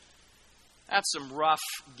 That's some rough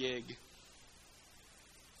gig.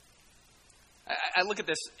 I look at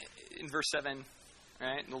this in verse 7.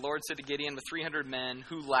 Right? And the Lord said to Gideon, the 300 men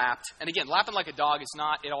who lapped. And again, lapping like a dog is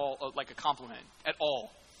not at all like a compliment. At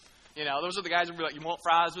all. You know, those are the guys who will be like, you want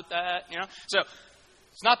fries with that? You know? So,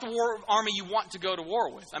 It's not the army you want to go to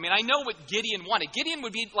war with. I mean, I know what Gideon wanted. Gideon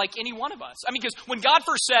would be like any one of us. I mean, because when God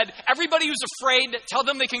first said, everybody who's afraid, tell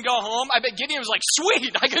them they can go home, I bet Gideon was like,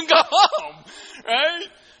 sweet, I can go home. Right?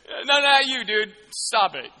 No, not you, dude.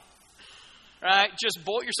 Stop it. Right? Just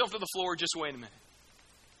bolt yourself to the floor. Just wait a minute.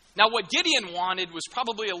 Now, what Gideon wanted was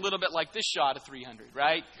probably a little bit like this shot of 300,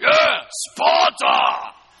 right? Yeah,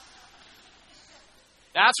 Sparta!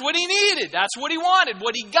 That's what he needed. That's what he wanted.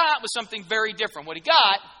 What he got was something very different. What he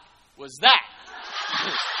got was that.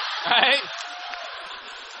 Right?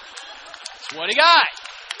 That's what he got.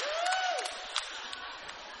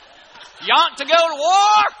 You want to go to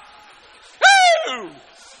war? Woo!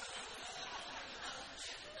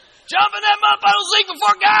 Jump in that mud puddle, sink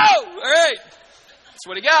before go! All right. That's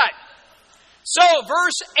what he got. So,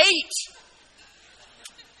 verse 8.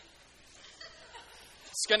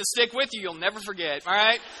 It's going to stick with you. You'll never forget. All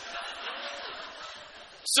right?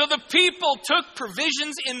 So the people took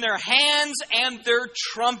provisions in their hands and their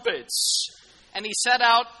trumpets. And he set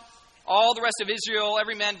out all the rest of Israel,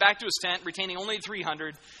 every man back to his tent, retaining only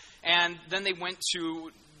 300. And then they went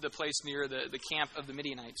to the place near the camp of the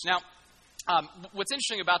Midianites. Now, what's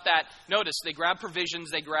interesting about that, notice they grab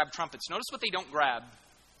provisions, they grab trumpets. Notice what they don't grab.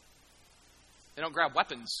 They don't grab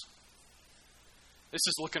weapons. This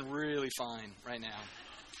is looking really fine right now.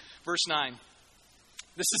 Verse 9.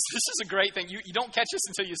 This is a great thing. You don't catch this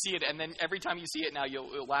until you see it, and then every time you see it now,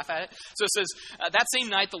 you'll laugh at it. So it says, that same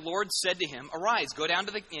night the Lord said to him, arise, go down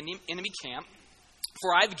to the enemy camp,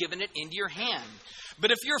 for I've given it into your hand.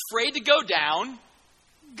 But if you're afraid to go down,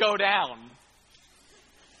 go down.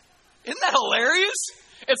 Isn't that hilarious?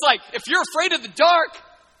 It's like, if you're afraid of the dark,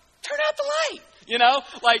 turn out the light. You know,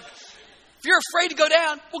 like, if you're afraid to go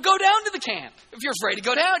down, well, go down to the camp. If you're afraid to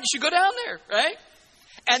go down, you should go down there, right?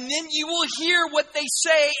 And then you will hear what they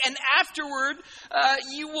say, and afterward,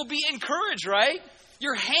 you will be encouraged, right?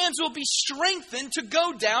 Your hands will be strengthened to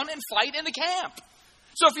go down and fight in the camp.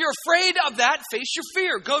 So if you're afraid of that, face your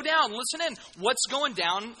fear. Go down, listen in. What's going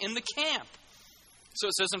down in the camp? So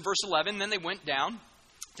it says in verse 11, then they went down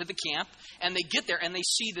to the camp, and they get there, and they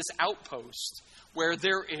see this outpost where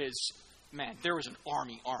there was an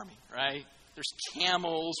army, right? There's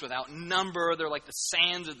camels without number. They're like the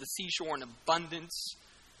sands of the seashore in abundance.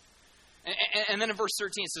 And then in verse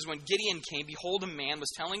 13 it says, when Gideon came, behold, a man was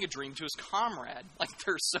telling a dream to his comrade, like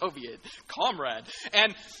their Soviet comrade.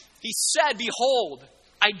 And he said, behold,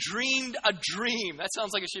 I dreamed a dream. That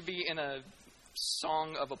sounds like it should be in a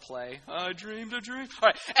song of a play. I dreamed a dream. All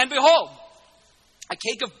right. And behold, a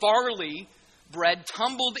cake of barley bread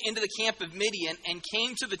tumbled into the camp of Midian and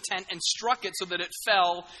came to the tent and struck it so that it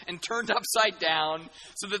fell and turned upside down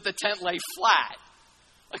so that the tent lay flat.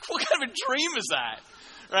 Like, what kind of a dream is that?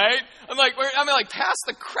 Right? I'm like, pass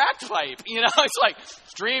the crack pipe. You know, it's like,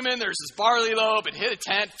 it's dreaming, there's this barley loaf, it hit a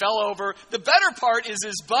tent, fell over. The better part is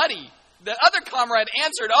his buddy. The other comrade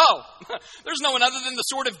answered, there's no one other than the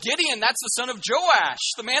sword of Gideon. That's the son of Joash,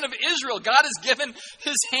 the man of Israel. God has given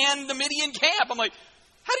his hand the Midian camp. I'm like,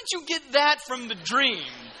 how did you get that from the dream?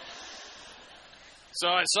 So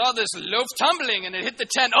I saw this loaf tumbling and it hit the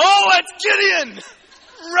tent. Oh, it's Gideon!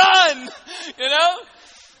 Run! You know?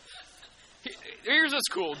 Here's what's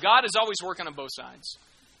cool. God is always working on both sides.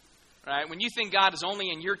 Right? When you think God is only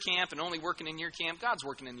in your camp and only working in your camp, God's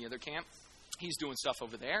working in the other camp. He's doing stuff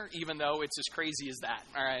over there, even though it's as crazy as that.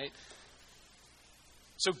 All right?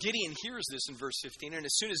 So Gideon hears this in verse 15, and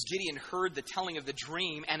as soon as Gideon heard the telling of the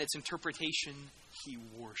dream and its interpretation, he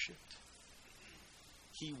worshiped.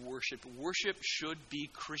 He worshiped. Worship should be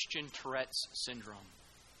Christian Tourette's syndrome.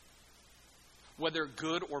 Whether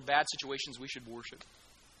good or bad situations, we should worship.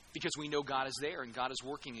 Because we know God is there and God is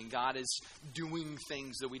working and God is doing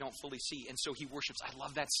things that we don't fully see. And so he worships. I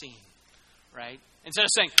love that scene, right? Instead of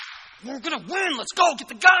saying, we're going to win, let's go, get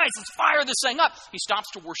the guys, let's fire this thing up. He stops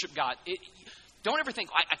to worship God. Don't ever think,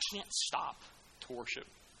 I can't stop to worship.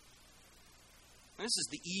 And this is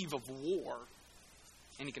the eve of war,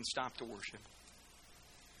 and he can stop to worship.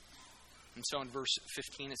 And so in verse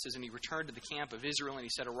 15 it says, and he returned to the camp of Israel, and he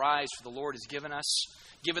said, arise, for the Lord has given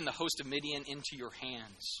the host of Midian into your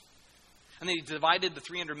hands. And then he divided the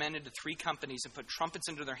 300 men into 3 companies and put trumpets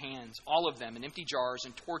into their hands, all of them, and empty jars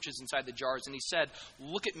and torches inside the jars. And he said,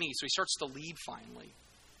 look at me. So he starts to lead finally.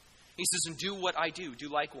 He says, and do what I do. Do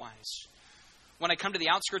likewise. When I come to the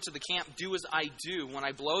outskirts of the camp, do as I do. When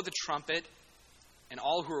I blow the trumpet, and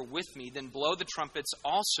all who are with me, then blow the trumpets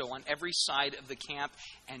also on every side of the camp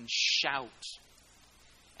and shout.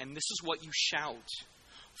 And this is what you shout.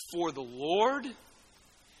 For the Lord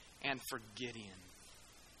and for Gideon.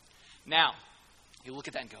 Now, you look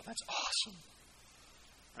at that and go, that's awesome.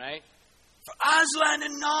 Right? For Aslan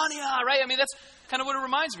and Narnia, right? I mean, that's kind of what it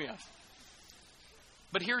reminds me of.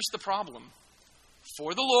 But here's the problem.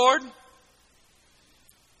 For the Lord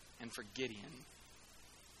and for Gideon.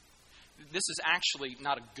 This is actually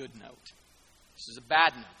not a good note. This is a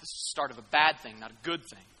bad note. This is the start of a bad thing, not a good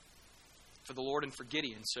thing. For the Lord and for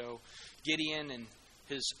Gideon. So Gideon and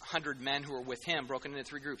his 100 men who were with him, broken into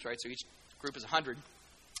 3 groups, right? So each group is 100.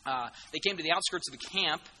 They came to the outskirts of the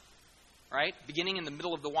camp, right? Beginning in the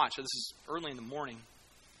middle of the watch. So this is early in the morning.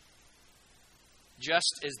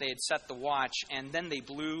 Just as they had set the watch, and then they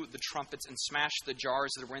blew the trumpets and smashed the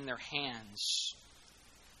jars that were in their hands.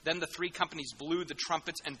 Then the 3 companies blew the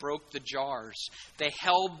trumpets and broke the jars. They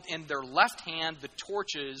held in their left hand the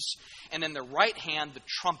torches, and in their right hand the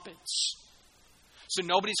trumpets. So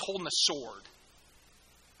nobody's holding a sword.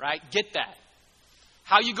 Right? Get that.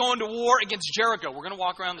 How are you going to war against Jericho? We're going to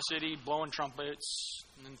walk around the city blowing trumpets,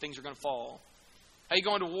 and then things are going to fall. How are you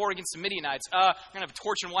going to war against the Midianites? We're going to have a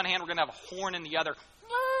torch in one hand, we're going to have a horn in the other.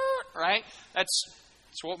 Right? That's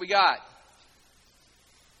what we got.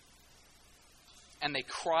 And they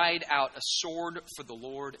cried out, a sword for the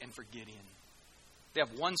Lord and for Gideon. They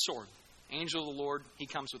have one sword. Angel of the Lord, he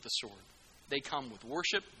comes with a sword. They come with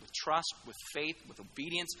worship, with trust, with faith, with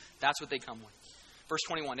obedience. That's what they come with. Verse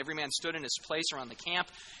 21, every man stood in his place around the camp,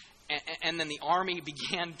 and then the army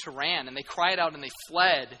began to run, and they cried out and they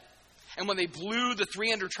fled. And when they blew the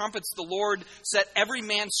 300 trumpets, the Lord set every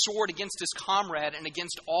man's sword against his comrade and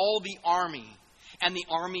against all the army, and the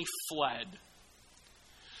army fled.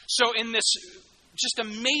 So in this just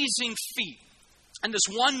amazing feat, in this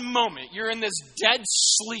one moment, you're in this dead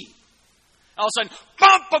sleep. All of a sudden,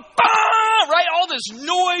 bah, bah, bah, right? All this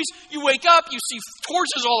noise. You wake up, you see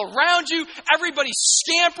torches all around you. Everybody's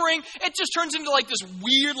scampering. It just turns into like this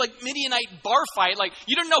weird, like Midianite bar fight. Like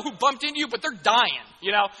you don't know who bumped into you, but they're dying,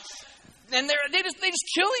 you know. And they just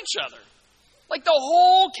kill each other. Like the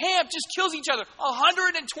whole camp just kills each other.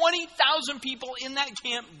 120,000 people in that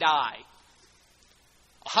camp die.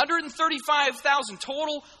 135,000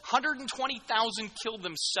 total. 120,000 kill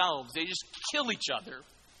themselves. They just kill each other.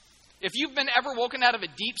 If you've been ever woken out of a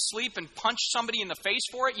deep sleep and punched somebody in the face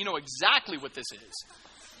for it, you know exactly what this is,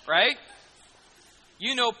 right?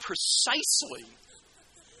 You know precisely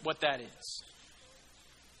what that is.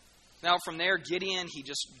 Now from there, Gideon, he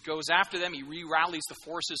just goes after them. He re-rallies the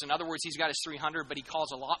forces. In other words, he's got his 300, but he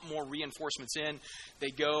calls a lot more reinforcements in. They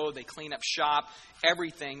go, they clean up shop.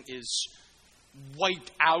 Everything is wiped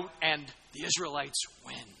out, and the Israelites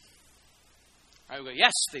win. Right, we go,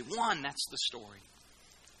 yes, they won. That's the story.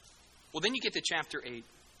 Well, then you get to chapter 8. It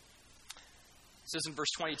says in verse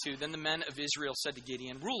 22, then the men of Israel said to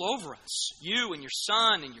Gideon, rule over us, you and your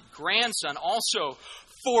son and your grandson also,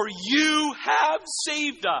 for you have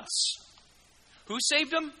saved us. Who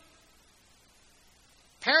saved them?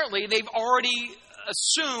 Apparently, they've already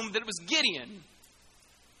assumed that it was Gideon.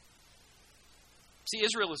 See,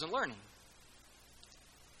 Israel isn't learning.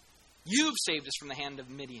 You've saved us from the hand of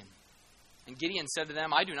Midian. And Gideon said to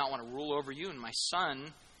them, I do not want to rule over you, and my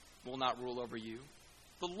son will not rule over you.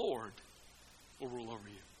 The Lord will rule over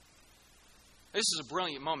you. This is a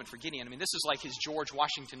brilliant moment for Gideon. I mean, this is like his George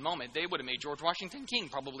Washington moment. They would have made George Washington king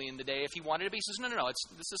probably in the day if he wanted to be. He says, no,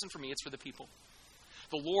 this isn't for me. It's for the people.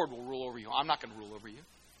 The Lord will rule over you. I'm not going to rule over you.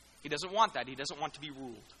 He doesn't want that. He doesn't want to be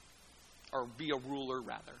ruled. Or be a ruler,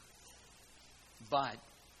 rather. But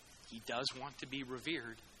he does want to be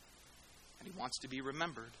revered. And he wants to be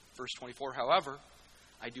remembered. Verse 24, however,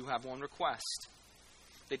 I do have one request.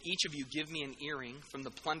 That each of you give me an earring from the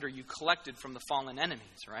plunder you collected from the fallen enemies,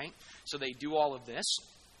 right? So they do all of this.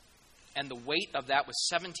 And the weight of that was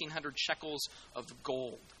 1,700 shekels of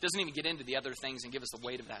gold. Doesn't even get into the other things and give us the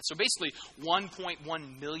weight of that. So basically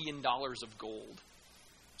 $1.1 million of gold.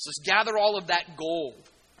 So let's gather all of that gold,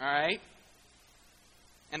 all right?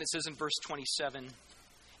 And it says in verse 27,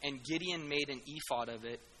 and Gideon made an ephod of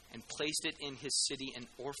it and placed it in his city in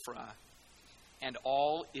Ophrah. And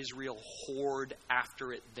all Israel whored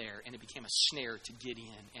after it there. And it became a snare to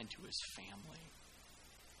Gideon and to his family.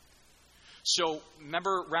 So,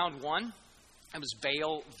 remember round 1? It was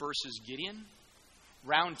Baal versus Gideon.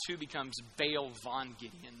 Round 2 becomes Baal von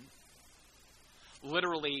Gideon.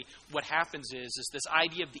 Literally, what happens is this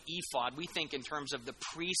idea of the ephod. We think in terms of the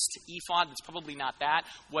priest ephod. It's probably not that.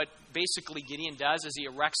 What basically Gideon does is he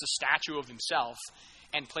erects a statue of himself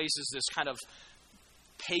and places this kind of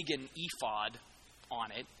pagan ephod on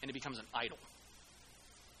it, and it becomes an idol.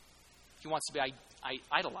 He wants to be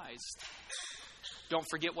idolized. Don't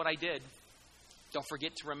forget what I did. Don't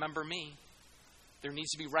forget to remember me. There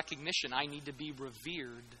needs to be recognition. I need to be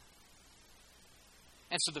revered.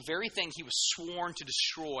 And so the very thing he was sworn to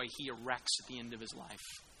destroy, he erects at the end of his life.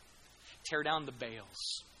 tear down the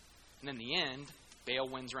Baals. And in the end, Baal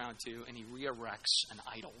wins round 2, and he re-erects an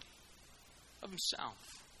idol of himself.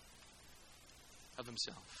 Of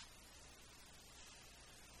himself.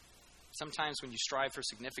 Sometimes when you strive for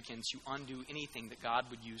significance, you undo anything that God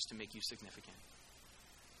would use to make you significant.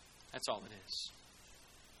 That's all it is.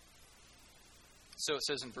 So it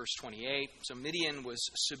says in verse 28, so Midian was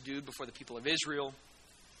subdued before the people of Israel,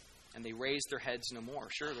 and they raised their heads no more.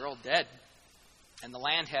 Sure, they're all dead. And the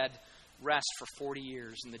land had rest for 40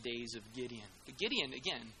 years in the days of Gideon. But Gideon,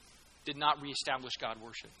 again, did not reestablish God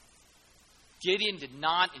worship. Gideon did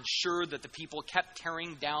not ensure that the people kept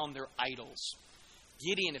tearing down their idols.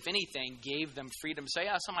 Gideon, if anything, gave them freedom to say,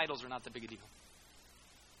 some idols are not that big a deal.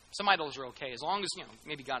 Some idols are okay. As long as,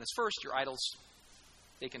 maybe God is first, your idols,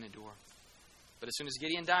 they can endure. But as soon as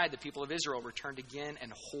Gideon died, the people of Israel returned again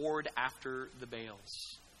and whored after the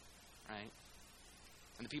Baals. Right?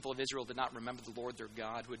 And the people of Israel did not remember the Lord their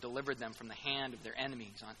God, who had delivered them from the hand of their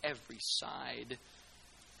enemies on every side.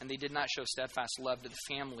 And they did not show steadfast love to the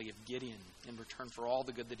family of Gideon in return for all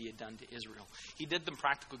the good that he had done to Israel. He did them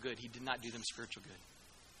practical good. He did not do them spiritual good.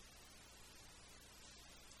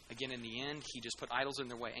 Again, in the end, he just put idols in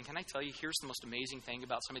their way. And can I tell you, here's the most amazing thing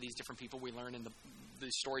about some of these different people we learn in the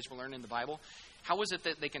stories we learn in the Bible. How is it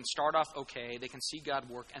that they can start off okay, they can see God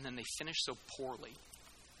work, and then they finish so poorly?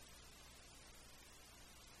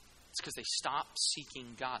 It's because they stop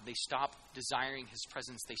seeking God. They stop desiring his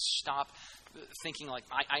presence. They stop thinking like,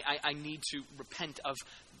 I need to repent of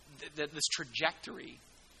this trajectory.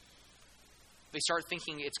 They start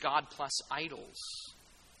thinking it's God plus idols.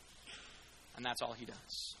 And that's all he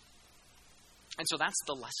does. And so that's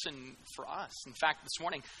the lesson for us. In fact, this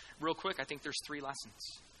morning, real quick, I think there's 3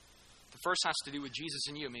 lessons. The first has to do with Jesus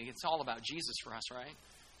and you. I mean, it's all about Jesus for us, right?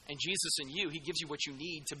 And Jesus and you, he gives you what you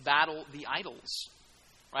need to battle the idols.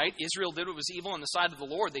 Right? Israel did what was evil in the sight of the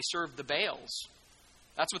Lord. They served the Baals.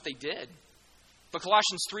 That's what they did. But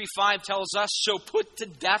Colossians 3:5 tells us, so put to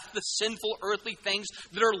death the sinful earthly things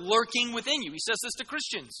that are lurking within you. He says this to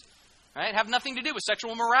Christians. Right? Have nothing to do with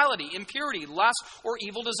sexual immorality, impurity, lust, or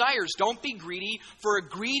evil desires. Don't be greedy, for a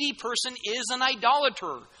greedy person is an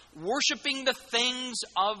idolater, worshiping the things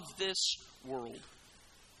of this world.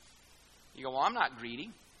 You go, well, I'm not greedy.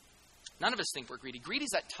 None of us think we're greedy. Greedy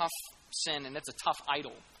is that tough sin, and it's a tough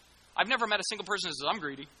idol. I've never met a single person who says, I'm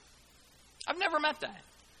greedy. I've never met that.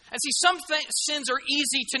 And see, some sins are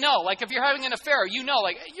easy to know. Like if you're having an affair, you know,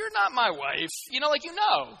 like, you're not my wife. You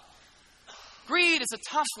know. Greed is a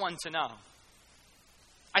tough one to know.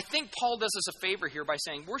 I think Paul does us a favor here by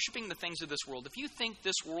saying, worshiping the things of this world. If you think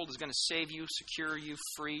this world is going to save you, secure you,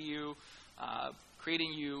 free you,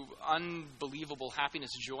 creating you unbelievable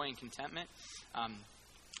happiness, joy, and contentment,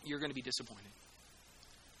 you're going to be disappointed.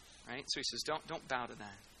 Right? So he says, don't bow to that.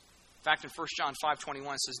 In fact, in 1 John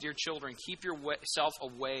 5:21, it says, dear children, keep yourself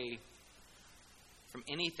away from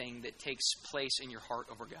anything that takes place in your heart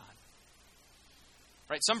over God.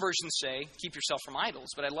 Right? Some versions say, keep yourself from idols,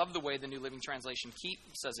 but I love the way the New Living Translation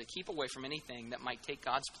says it, keep away from anything that might take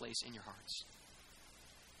God's place in your hearts.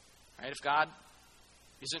 Right? If God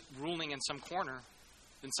isn't ruling in some corner,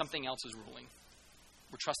 then something else is ruling.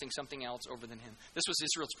 We're trusting something else over than him. This was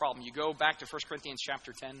Israel's problem. You go back to 1 Corinthians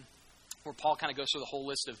chapter 10, where Paul kind of goes through the whole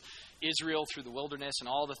list of Israel through the wilderness and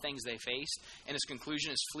all the things they faced. And his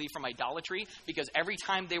conclusion is flee from idolatry, because every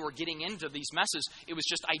time they were getting into these messes, it was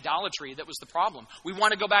just idolatry that was the problem. We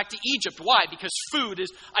want to go back to Egypt. Why? Because food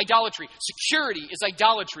is idolatry. Security is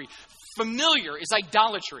idolatry. Familiar is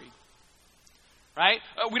idolatry. Right?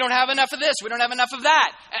 We don't have enough of this. We don't have enough of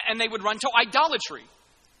that. And they would run to idolatry.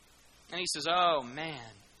 And he says, oh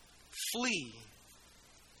man, flee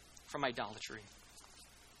from idolatry.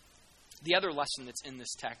 The other lesson that's in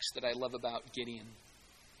this text that I love about Gideon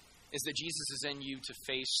is that Jesus is in you to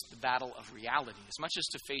face the battle of reality. As much as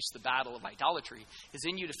to face the battle of idolatry, is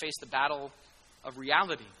in you to face the battle of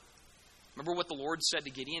reality. Remember what the Lord said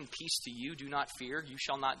to Gideon, peace to you, do not fear, you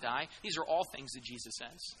shall not die. These are all things that Jesus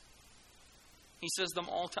says. He says them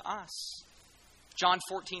all to us. John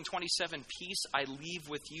 14:27, peace I leave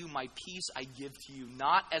with you, my peace I give to you.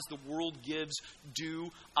 Not as the world gives,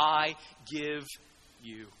 do I give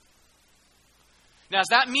you. Now, does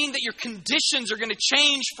that mean that your conditions are going to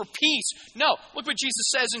change for peace? No. Look what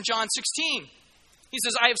Jesus says in John 16. He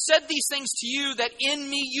says, I have said these things to you that in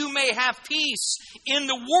me you may have peace. In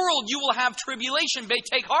the world you will have tribulation. But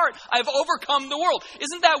take heart, I have overcome the world.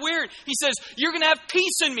 Isn't that weird? He says, you're going to have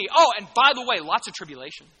peace in me. Oh, and by the way, lots of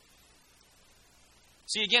tribulation.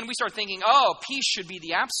 See, again, we start thinking, oh, peace should be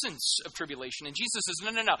the absence of tribulation. And Jesus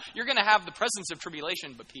says, no. You're going to have the presence of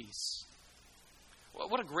tribulation, but peace. Well,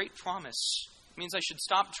 what a great promise It means I should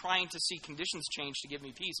stop trying to see conditions change to give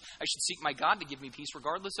me peace. I should seek my God to give me peace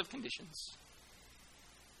regardless of conditions.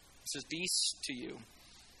 It says, peace to you.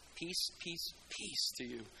 Peace, peace, peace to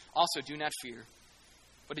you. Also, do not fear.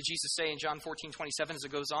 What did Jesus say in John 14:27 as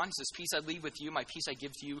it goes on? He says, peace I leave with you, my peace I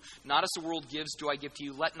give to you. Not as the world gives do I give to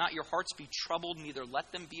you. Let not your hearts be troubled, neither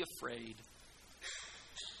let them be afraid.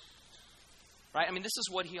 Right? I mean, this is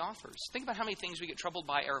what he offers. Think about how many things we get troubled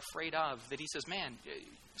by or afraid of that he says, man,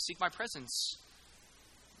 seek my presence.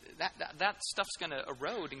 That stuff's going to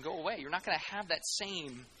erode and go away. You're not going to have that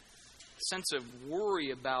same sense of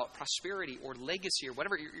worry about prosperity or legacy or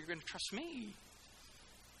whatever. You're going to trust me.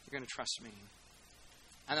 You're going to trust me.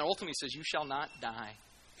 And then ultimately he says, you shall not die.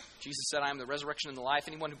 Jesus said, I am the resurrection and the life.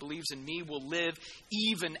 Anyone who believes in me will live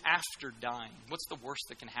even after dying. What's the worst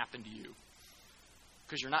that can happen to you?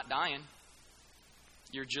 Because you're not dying.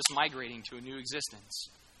 You're just migrating to a new existence.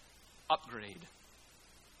 Upgrade.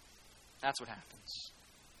 That's what happens.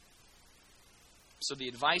 So the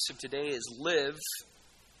advice of today is live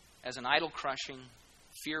as an idol-crushing,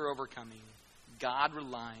 fear-overcoming,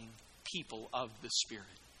 God-relying people of the Spirit.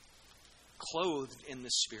 Clothed in the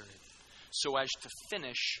Spirit, so as to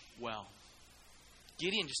finish well.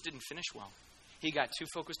 Gideon just didn't finish well. He got too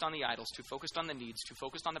focused on the idols, too focused on the needs, too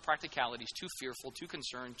focused on the practicalities, too fearful, too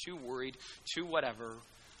concerned, too worried, too whatever.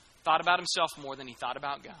 Thought about himself more than he thought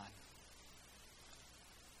about God.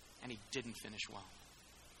 And he didn't finish well.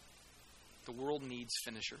 The world needs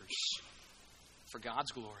finishers for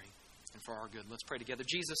God's glory and for our good. Let's pray together.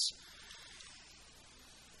 Jesus,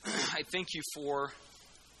 I thank you for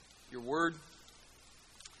your word.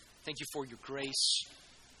 Thank you for your grace.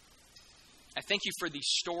 I thank you for these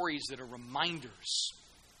stories that are reminders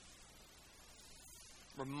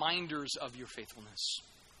of your faithfulness,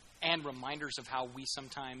 and reminders of how we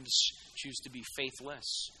sometimes choose to be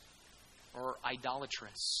faithless or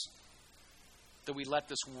idolatrous. That we let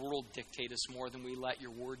this world dictate us more than we let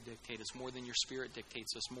your word dictate us, more than your Spirit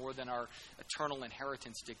dictates us, more than our eternal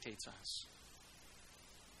inheritance dictates us.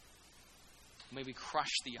 May we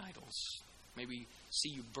crush the idols. May we see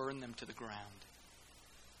you burn them to the ground.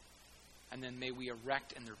 And then may we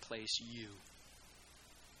erect in their place you.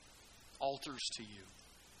 Altars to you.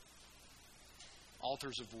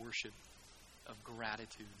 Altars of worship, of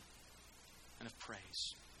gratitude, and of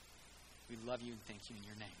praise. We love you and thank you in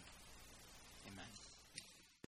your name.